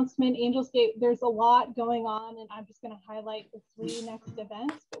announcement. Angels Gate, there's a lot going on, and I'm just going to highlight the 3 next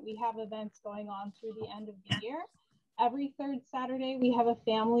events, but we have events going on through the end of the year. Every third Saturday, we have a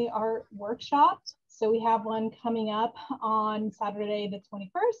family art workshop. So we have one coming up on Saturday, the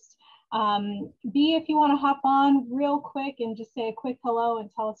 21st. B, if you want to hop on real quick and just say a quick hello and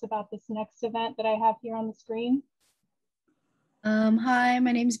tell us about this next event that I have here on the screen. Hi,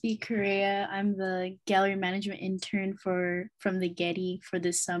 my name is B. Correa. I'm the gallery management intern from the Getty for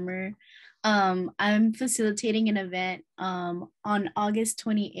this summer. I'm facilitating an event on August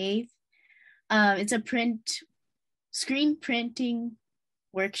 28th. It's a screen printing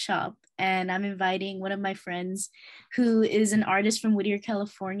workshop, and I'm inviting one of my friends who is an artist from Whittier,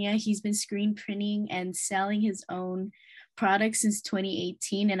 California. He's been screen printing and selling his own products since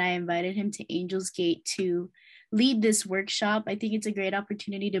 2018, and I invited him to Angels Gate to lead this workshop. I think it's a great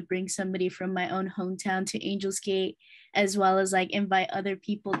opportunity to bring somebody from my own hometown to Angels Gate, as well as like invite other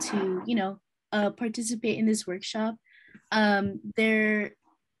people to, participate in this workshop. There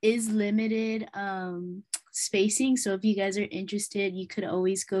is limited spacing, so if you guys are interested, you could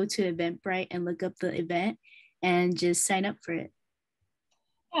always go to Eventbrite and look up the event and just sign up for it.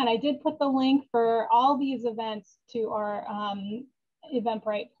 And I did put the link for all these events to our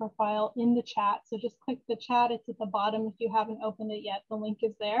Eventbrite profile in the chat. So just click the chat. It's at the bottom if you haven't opened it yet. The link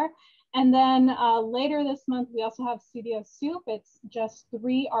is there. And then later this month, we also have Studio Soup. It's just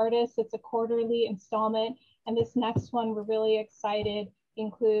 3 artists. It's a quarterly installment. And this next one, we're really excited,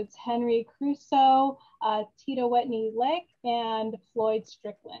 includes Henry Crusoe, Tito Whitney Lick, and Floyd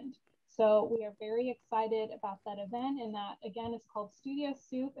Strickland. So we are very excited about that event, and that again is called Studio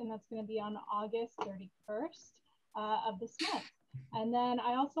Soup, and that's going to be on August 31st of this month. And then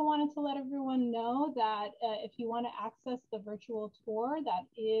I also wanted to let everyone know that if you want to access the virtual tour, that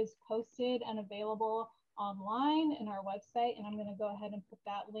is posted and available online in our website, and I'm going to go ahead and put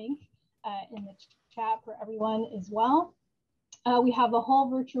that link in the chat for everyone as well. We have a whole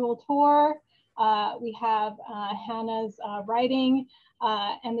virtual tour. We have Hannah's writing,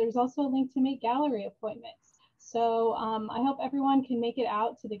 and there's also a link to make gallery appointments. So I hope everyone can make it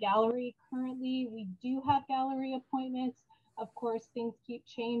out to the gallery. Currently, we do have gallery appointments. Of course, things keep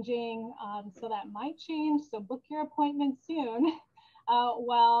changing, so that might change. So book your appointments soon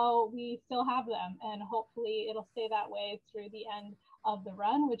while we still have them. And hopefully it'll stay that way through the end of the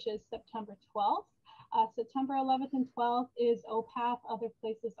run, which is September 12th. September 11th and 12th is OPAF, Other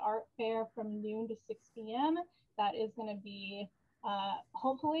Places Art Fair, from noon to 6 p.m. That is going to be,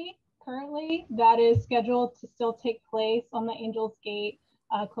 hopefully, currently, that is scheduled to still take place on the Angels Gate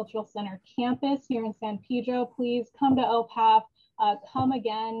Cultural Center campus here in San Pedro. Please come to OPAF. Come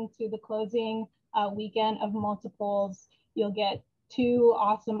again to the closing weekend of multiples. You'll get 2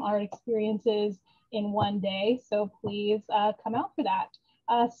 awesome art experiences in one day. So please come out for that.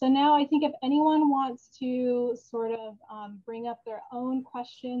 So now I think if anyone wants to sort of bring up their own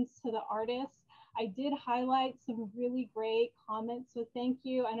questions to the artists, I did highlight some really great comments, so thank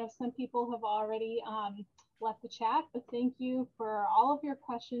you. I know some people have already left the chat, but thank you for all of your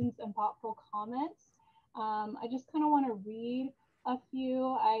questions and thoughtful comments. I just kind of want to read a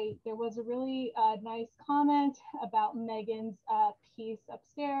few. There was a really nice comment about Megan's piece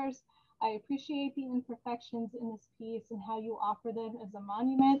upstairs. I appreciate the imperfections in this piece and how you offer them as a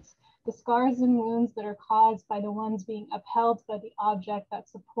monument, the scars and wounds that are caused by the ones being upheld by the object that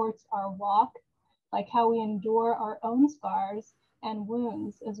supports our walk. like how we endure our own scars and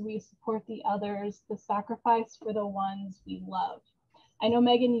wounds as we support the others, the sacrifice for the ones we love. I know,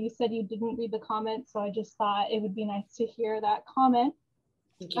 Megan, you said you didn't read the comment, so I just thought it would be nice to hear that comment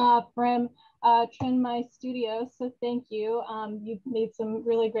from Trin My Studio. So thank you. You've made some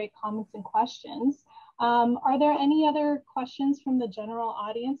really great comments and questions. Are there any other questions from the general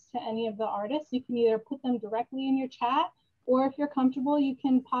audience to any of the artists? You can either put them directly in your chat, or if you're comfortable, you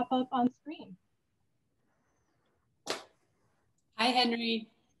can pop up on screen. Hi, Henry.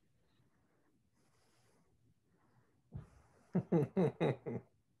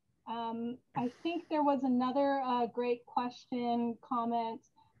 I think there was another great question, comment.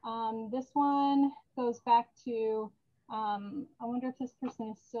 This one goes back to, I wonder if this person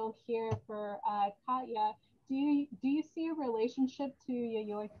is still here for Katya. Do you see a relationship to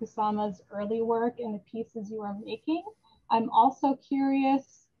Yayoi Kusama's early work in the pieces you are making? I'm also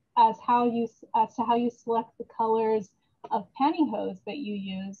curious as to how you select the colors of pantyhose that you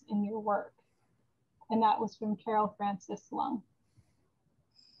use in your work. And that was from Carol Francis Lung.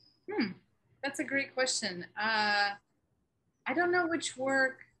 That's a great question. I don't know which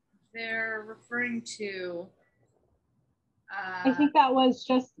work they're referring to. I think that was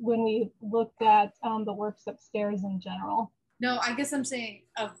just when we looked at the works upstairs in general. No, I guess I'm saying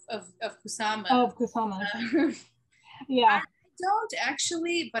of Kusama. Oh, of Kusama. Yeah. I don't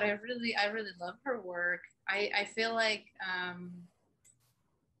actually, but I really love her work. I feel like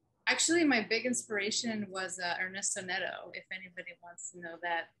actually my big inspiration was Ernesto Neto, if anybody wants to know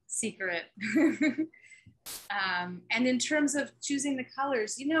that secret. And in terms of choosing the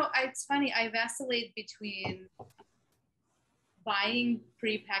colors, you know, it's funny, I vacillate between buying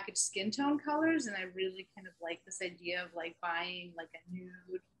pre-packaged skin tone colors, and I really kind of like this idea of like buying like a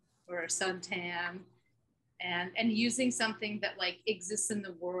nude or a suntan and using something that like exists in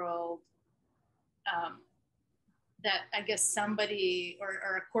the world, that I guess somebody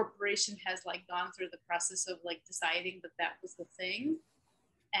or a corporation has like gone through the process of like deciding that that was the thing.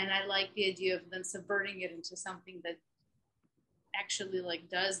 And I like the idea of then subverting it into something that actually like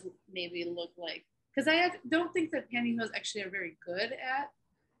does maybe look like, because I don't think that pantyhose actually are very good at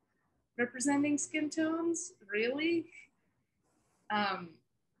representing skin tones, really. And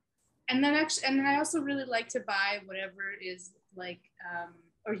then I also really like to buy whatever is like,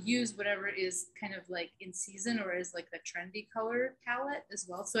 or use whatever is kind of like in season or is like the trendy color palette as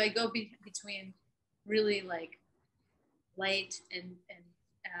well. So I go between really like light and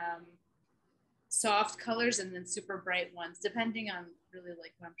soft colors and then super bright ones, depending on really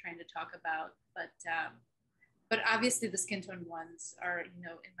like what I'm trying to talk about. But obviously the skin tone ones are, you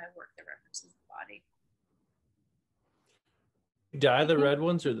know, in my work that references the body. Dye the red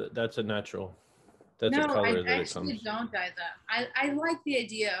ones, or that's a natural? That's a color that it comes. No, I actually don't dye them. I like the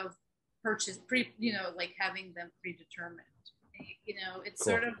idea of you know, like having them predetermined. You know, it's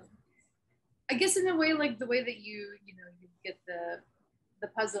cool. Sort of, I guess in a way, like the way that you know, you get the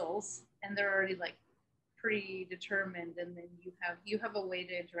puzzles and they're already like predetermined, and then you have a way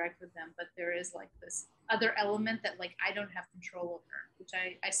to interact with them, but there is like this other element that like I don't have control over, which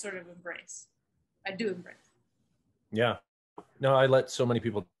I sort of embrace. I do embrace. Yeah. No, I let so many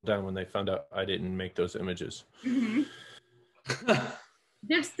people down when they found out I didn't make those images. Mm-hmm.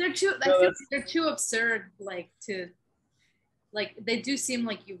 they're too absurd, like to, like they do seem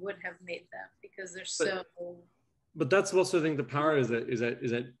like you would have made them because they're so. But that's also, I think, the power is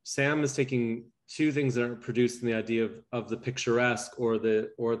that Sam is taking two things that are produced in the idea of the picturesque or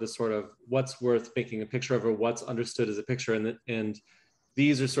the sort of what's worth making a picture of or what's understood as a picture, and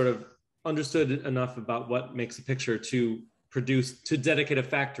these are sort of understood enough about what makes a picture to dedicate a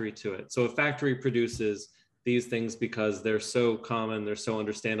factory to it. So a factory produces these things because they're so common, they're so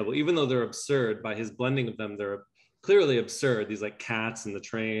understandable, even though they're absurd. By his blending of them, they're clearly absurd. These like cats and the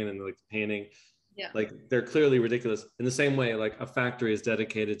train and like the painting, yeah, like they're clearly ridiculous. In the same way, like a factory is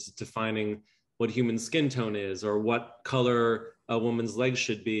dedicated to defining what human skin tone is, or what color a woman's legs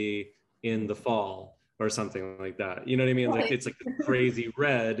should be in the fall, or something like that. You know what I mean? Like it's like a crazy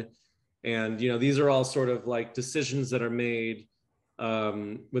red. And, you know, these are all sort of like decisions that are made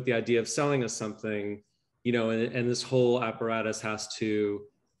with the idea of selling us something, you know, and this whole apparatus has to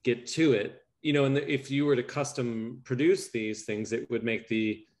get to it, you know, and if you were to custom produce these things, it would make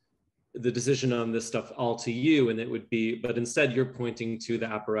the decision on this stuff all to you, and it would be, but instead you're pointing to the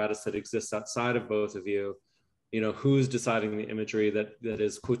apparatus that exists outside of both of you, you know, who's deciding the imagery that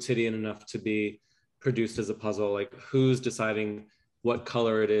is quotidian enough to be produced as a puzzle, like who's deciding what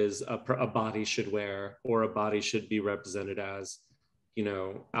color it is a body should wear, or a body should be represented as, you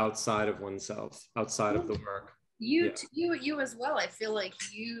know, outside of oneself, outside of the work. You as well. I feel like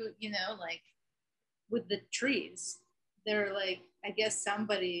you know, like with the trees. They're like, I guess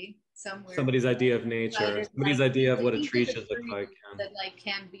somebody somewhere. Somebody's idea of nature. Somebody's like, idea of what a tree should look like. That like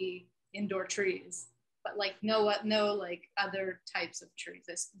can be indoor trees, but like no like other types of trees.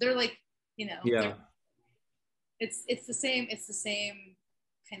 They're like, you know, yeah. It's the same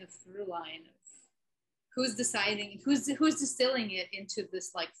kind of through line of who's deciding, who's distilling it into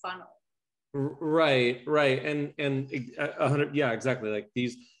this like funnel. Right, and 100, yeah, exactly. Like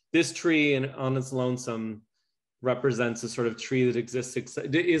this tree and on its lonesome represents a sort of tree that exists,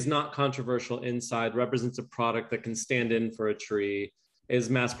 is not controversial inside, represents a product that can stand in for a tree, is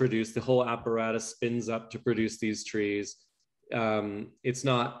mass produced. The whole apparatus spins up to produce these trees. It's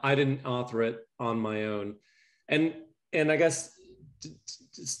not, I didn't author it on my own. And I guess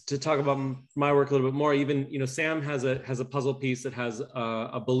to talk about my work a little bit more, even, you know, Sam has a puzzle piece that has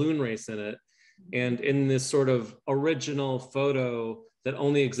a balloon race in it. And in this sort of original photo that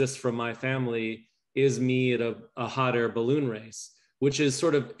only exists from my family is me at a hot air balloon race, which is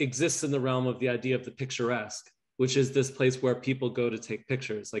sort of exists in the realm of the idea of the picturesque, which is this place where people go to take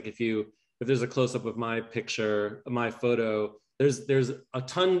pictures. Like if there's a close-up of my picture, my photo, there's a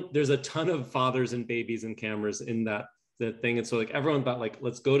ton of fathers and babies and cameras in that thing. And so like everyone thought like,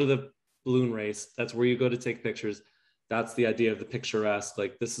 let's go to the balloon race. That's where you go to take pictures. That's the idea of the picturesque.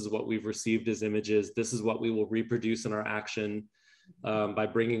 Like this is what we've received as images. This is what we will reproduce in our action by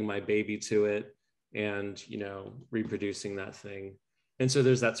bringing my baby to it and, you know, reproducing that thing. And so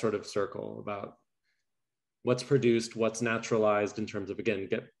there's that sort of circle about what's produced, what's naturalized in terms of, again,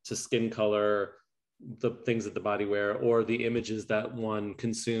 get to skin color, the things that the body wear, or the images that one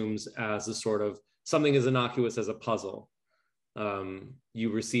consumes as a sort of something as innocuous as a puzzle. You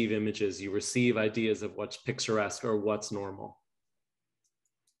receive images, you receive ideas of what's picturesque or what's normal.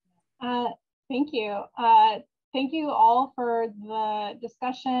 Thank you. Thank you all for the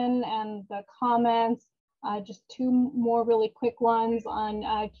discussion and the comments. Just two more really quick ones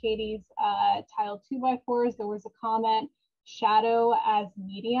on Katie's tile 2x4s. There was a comment, shadow as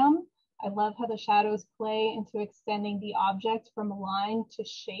medium. I love how the shadows play into extending the object from line to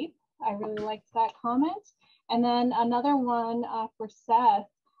shape. I really liked that comment. And then another one for Seth,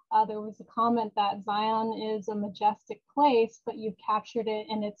 there was a comment that Zion is a majestic place, but you've captured it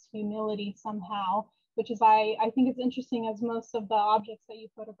in its humility somehow, which is, I think it's interesting, as most of the objects that you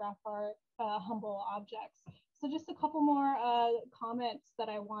photograph are humble objects. So just a couple more comments that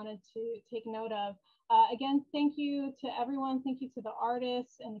I wanted to take note of. Again, thank you to everyone. Thank you to the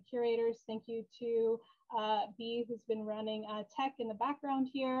artists and the curators. Thank you to B, who's been running tech in the background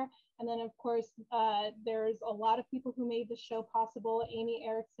here. And then of course, there's a lot of people who made this show possible. Amy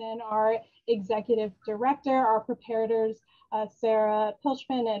Erickson, our executive director, our preparators, Sarah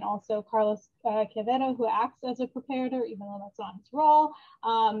Pilchman, and also Carlos Quevedo, who acts as a preparator, even though that's not his role.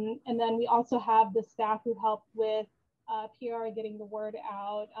 And then we also have the staff who helped with PR, getting the word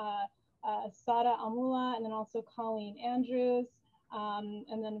out, Sada Amula, and then also Colleen Andrews.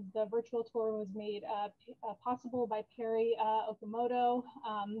 And then the virtual tour was made possible by Perry Okamoto,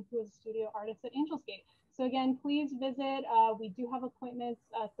 who is a studio artist at Angels Gate. So again, please visit. We do have appointments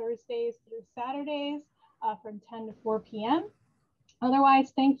Thursdays through Saturdays from 10 to 4 p.m.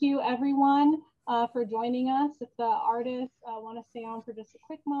 Otherwise, thank you everyone for joining us. If the artists want to stay on for just a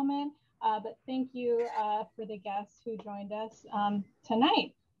quick moment, but thank you for the guests who joined us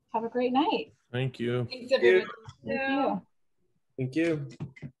tonight. Have a great night. Thank you. Thanks, everybody. Thank you. Thank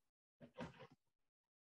you.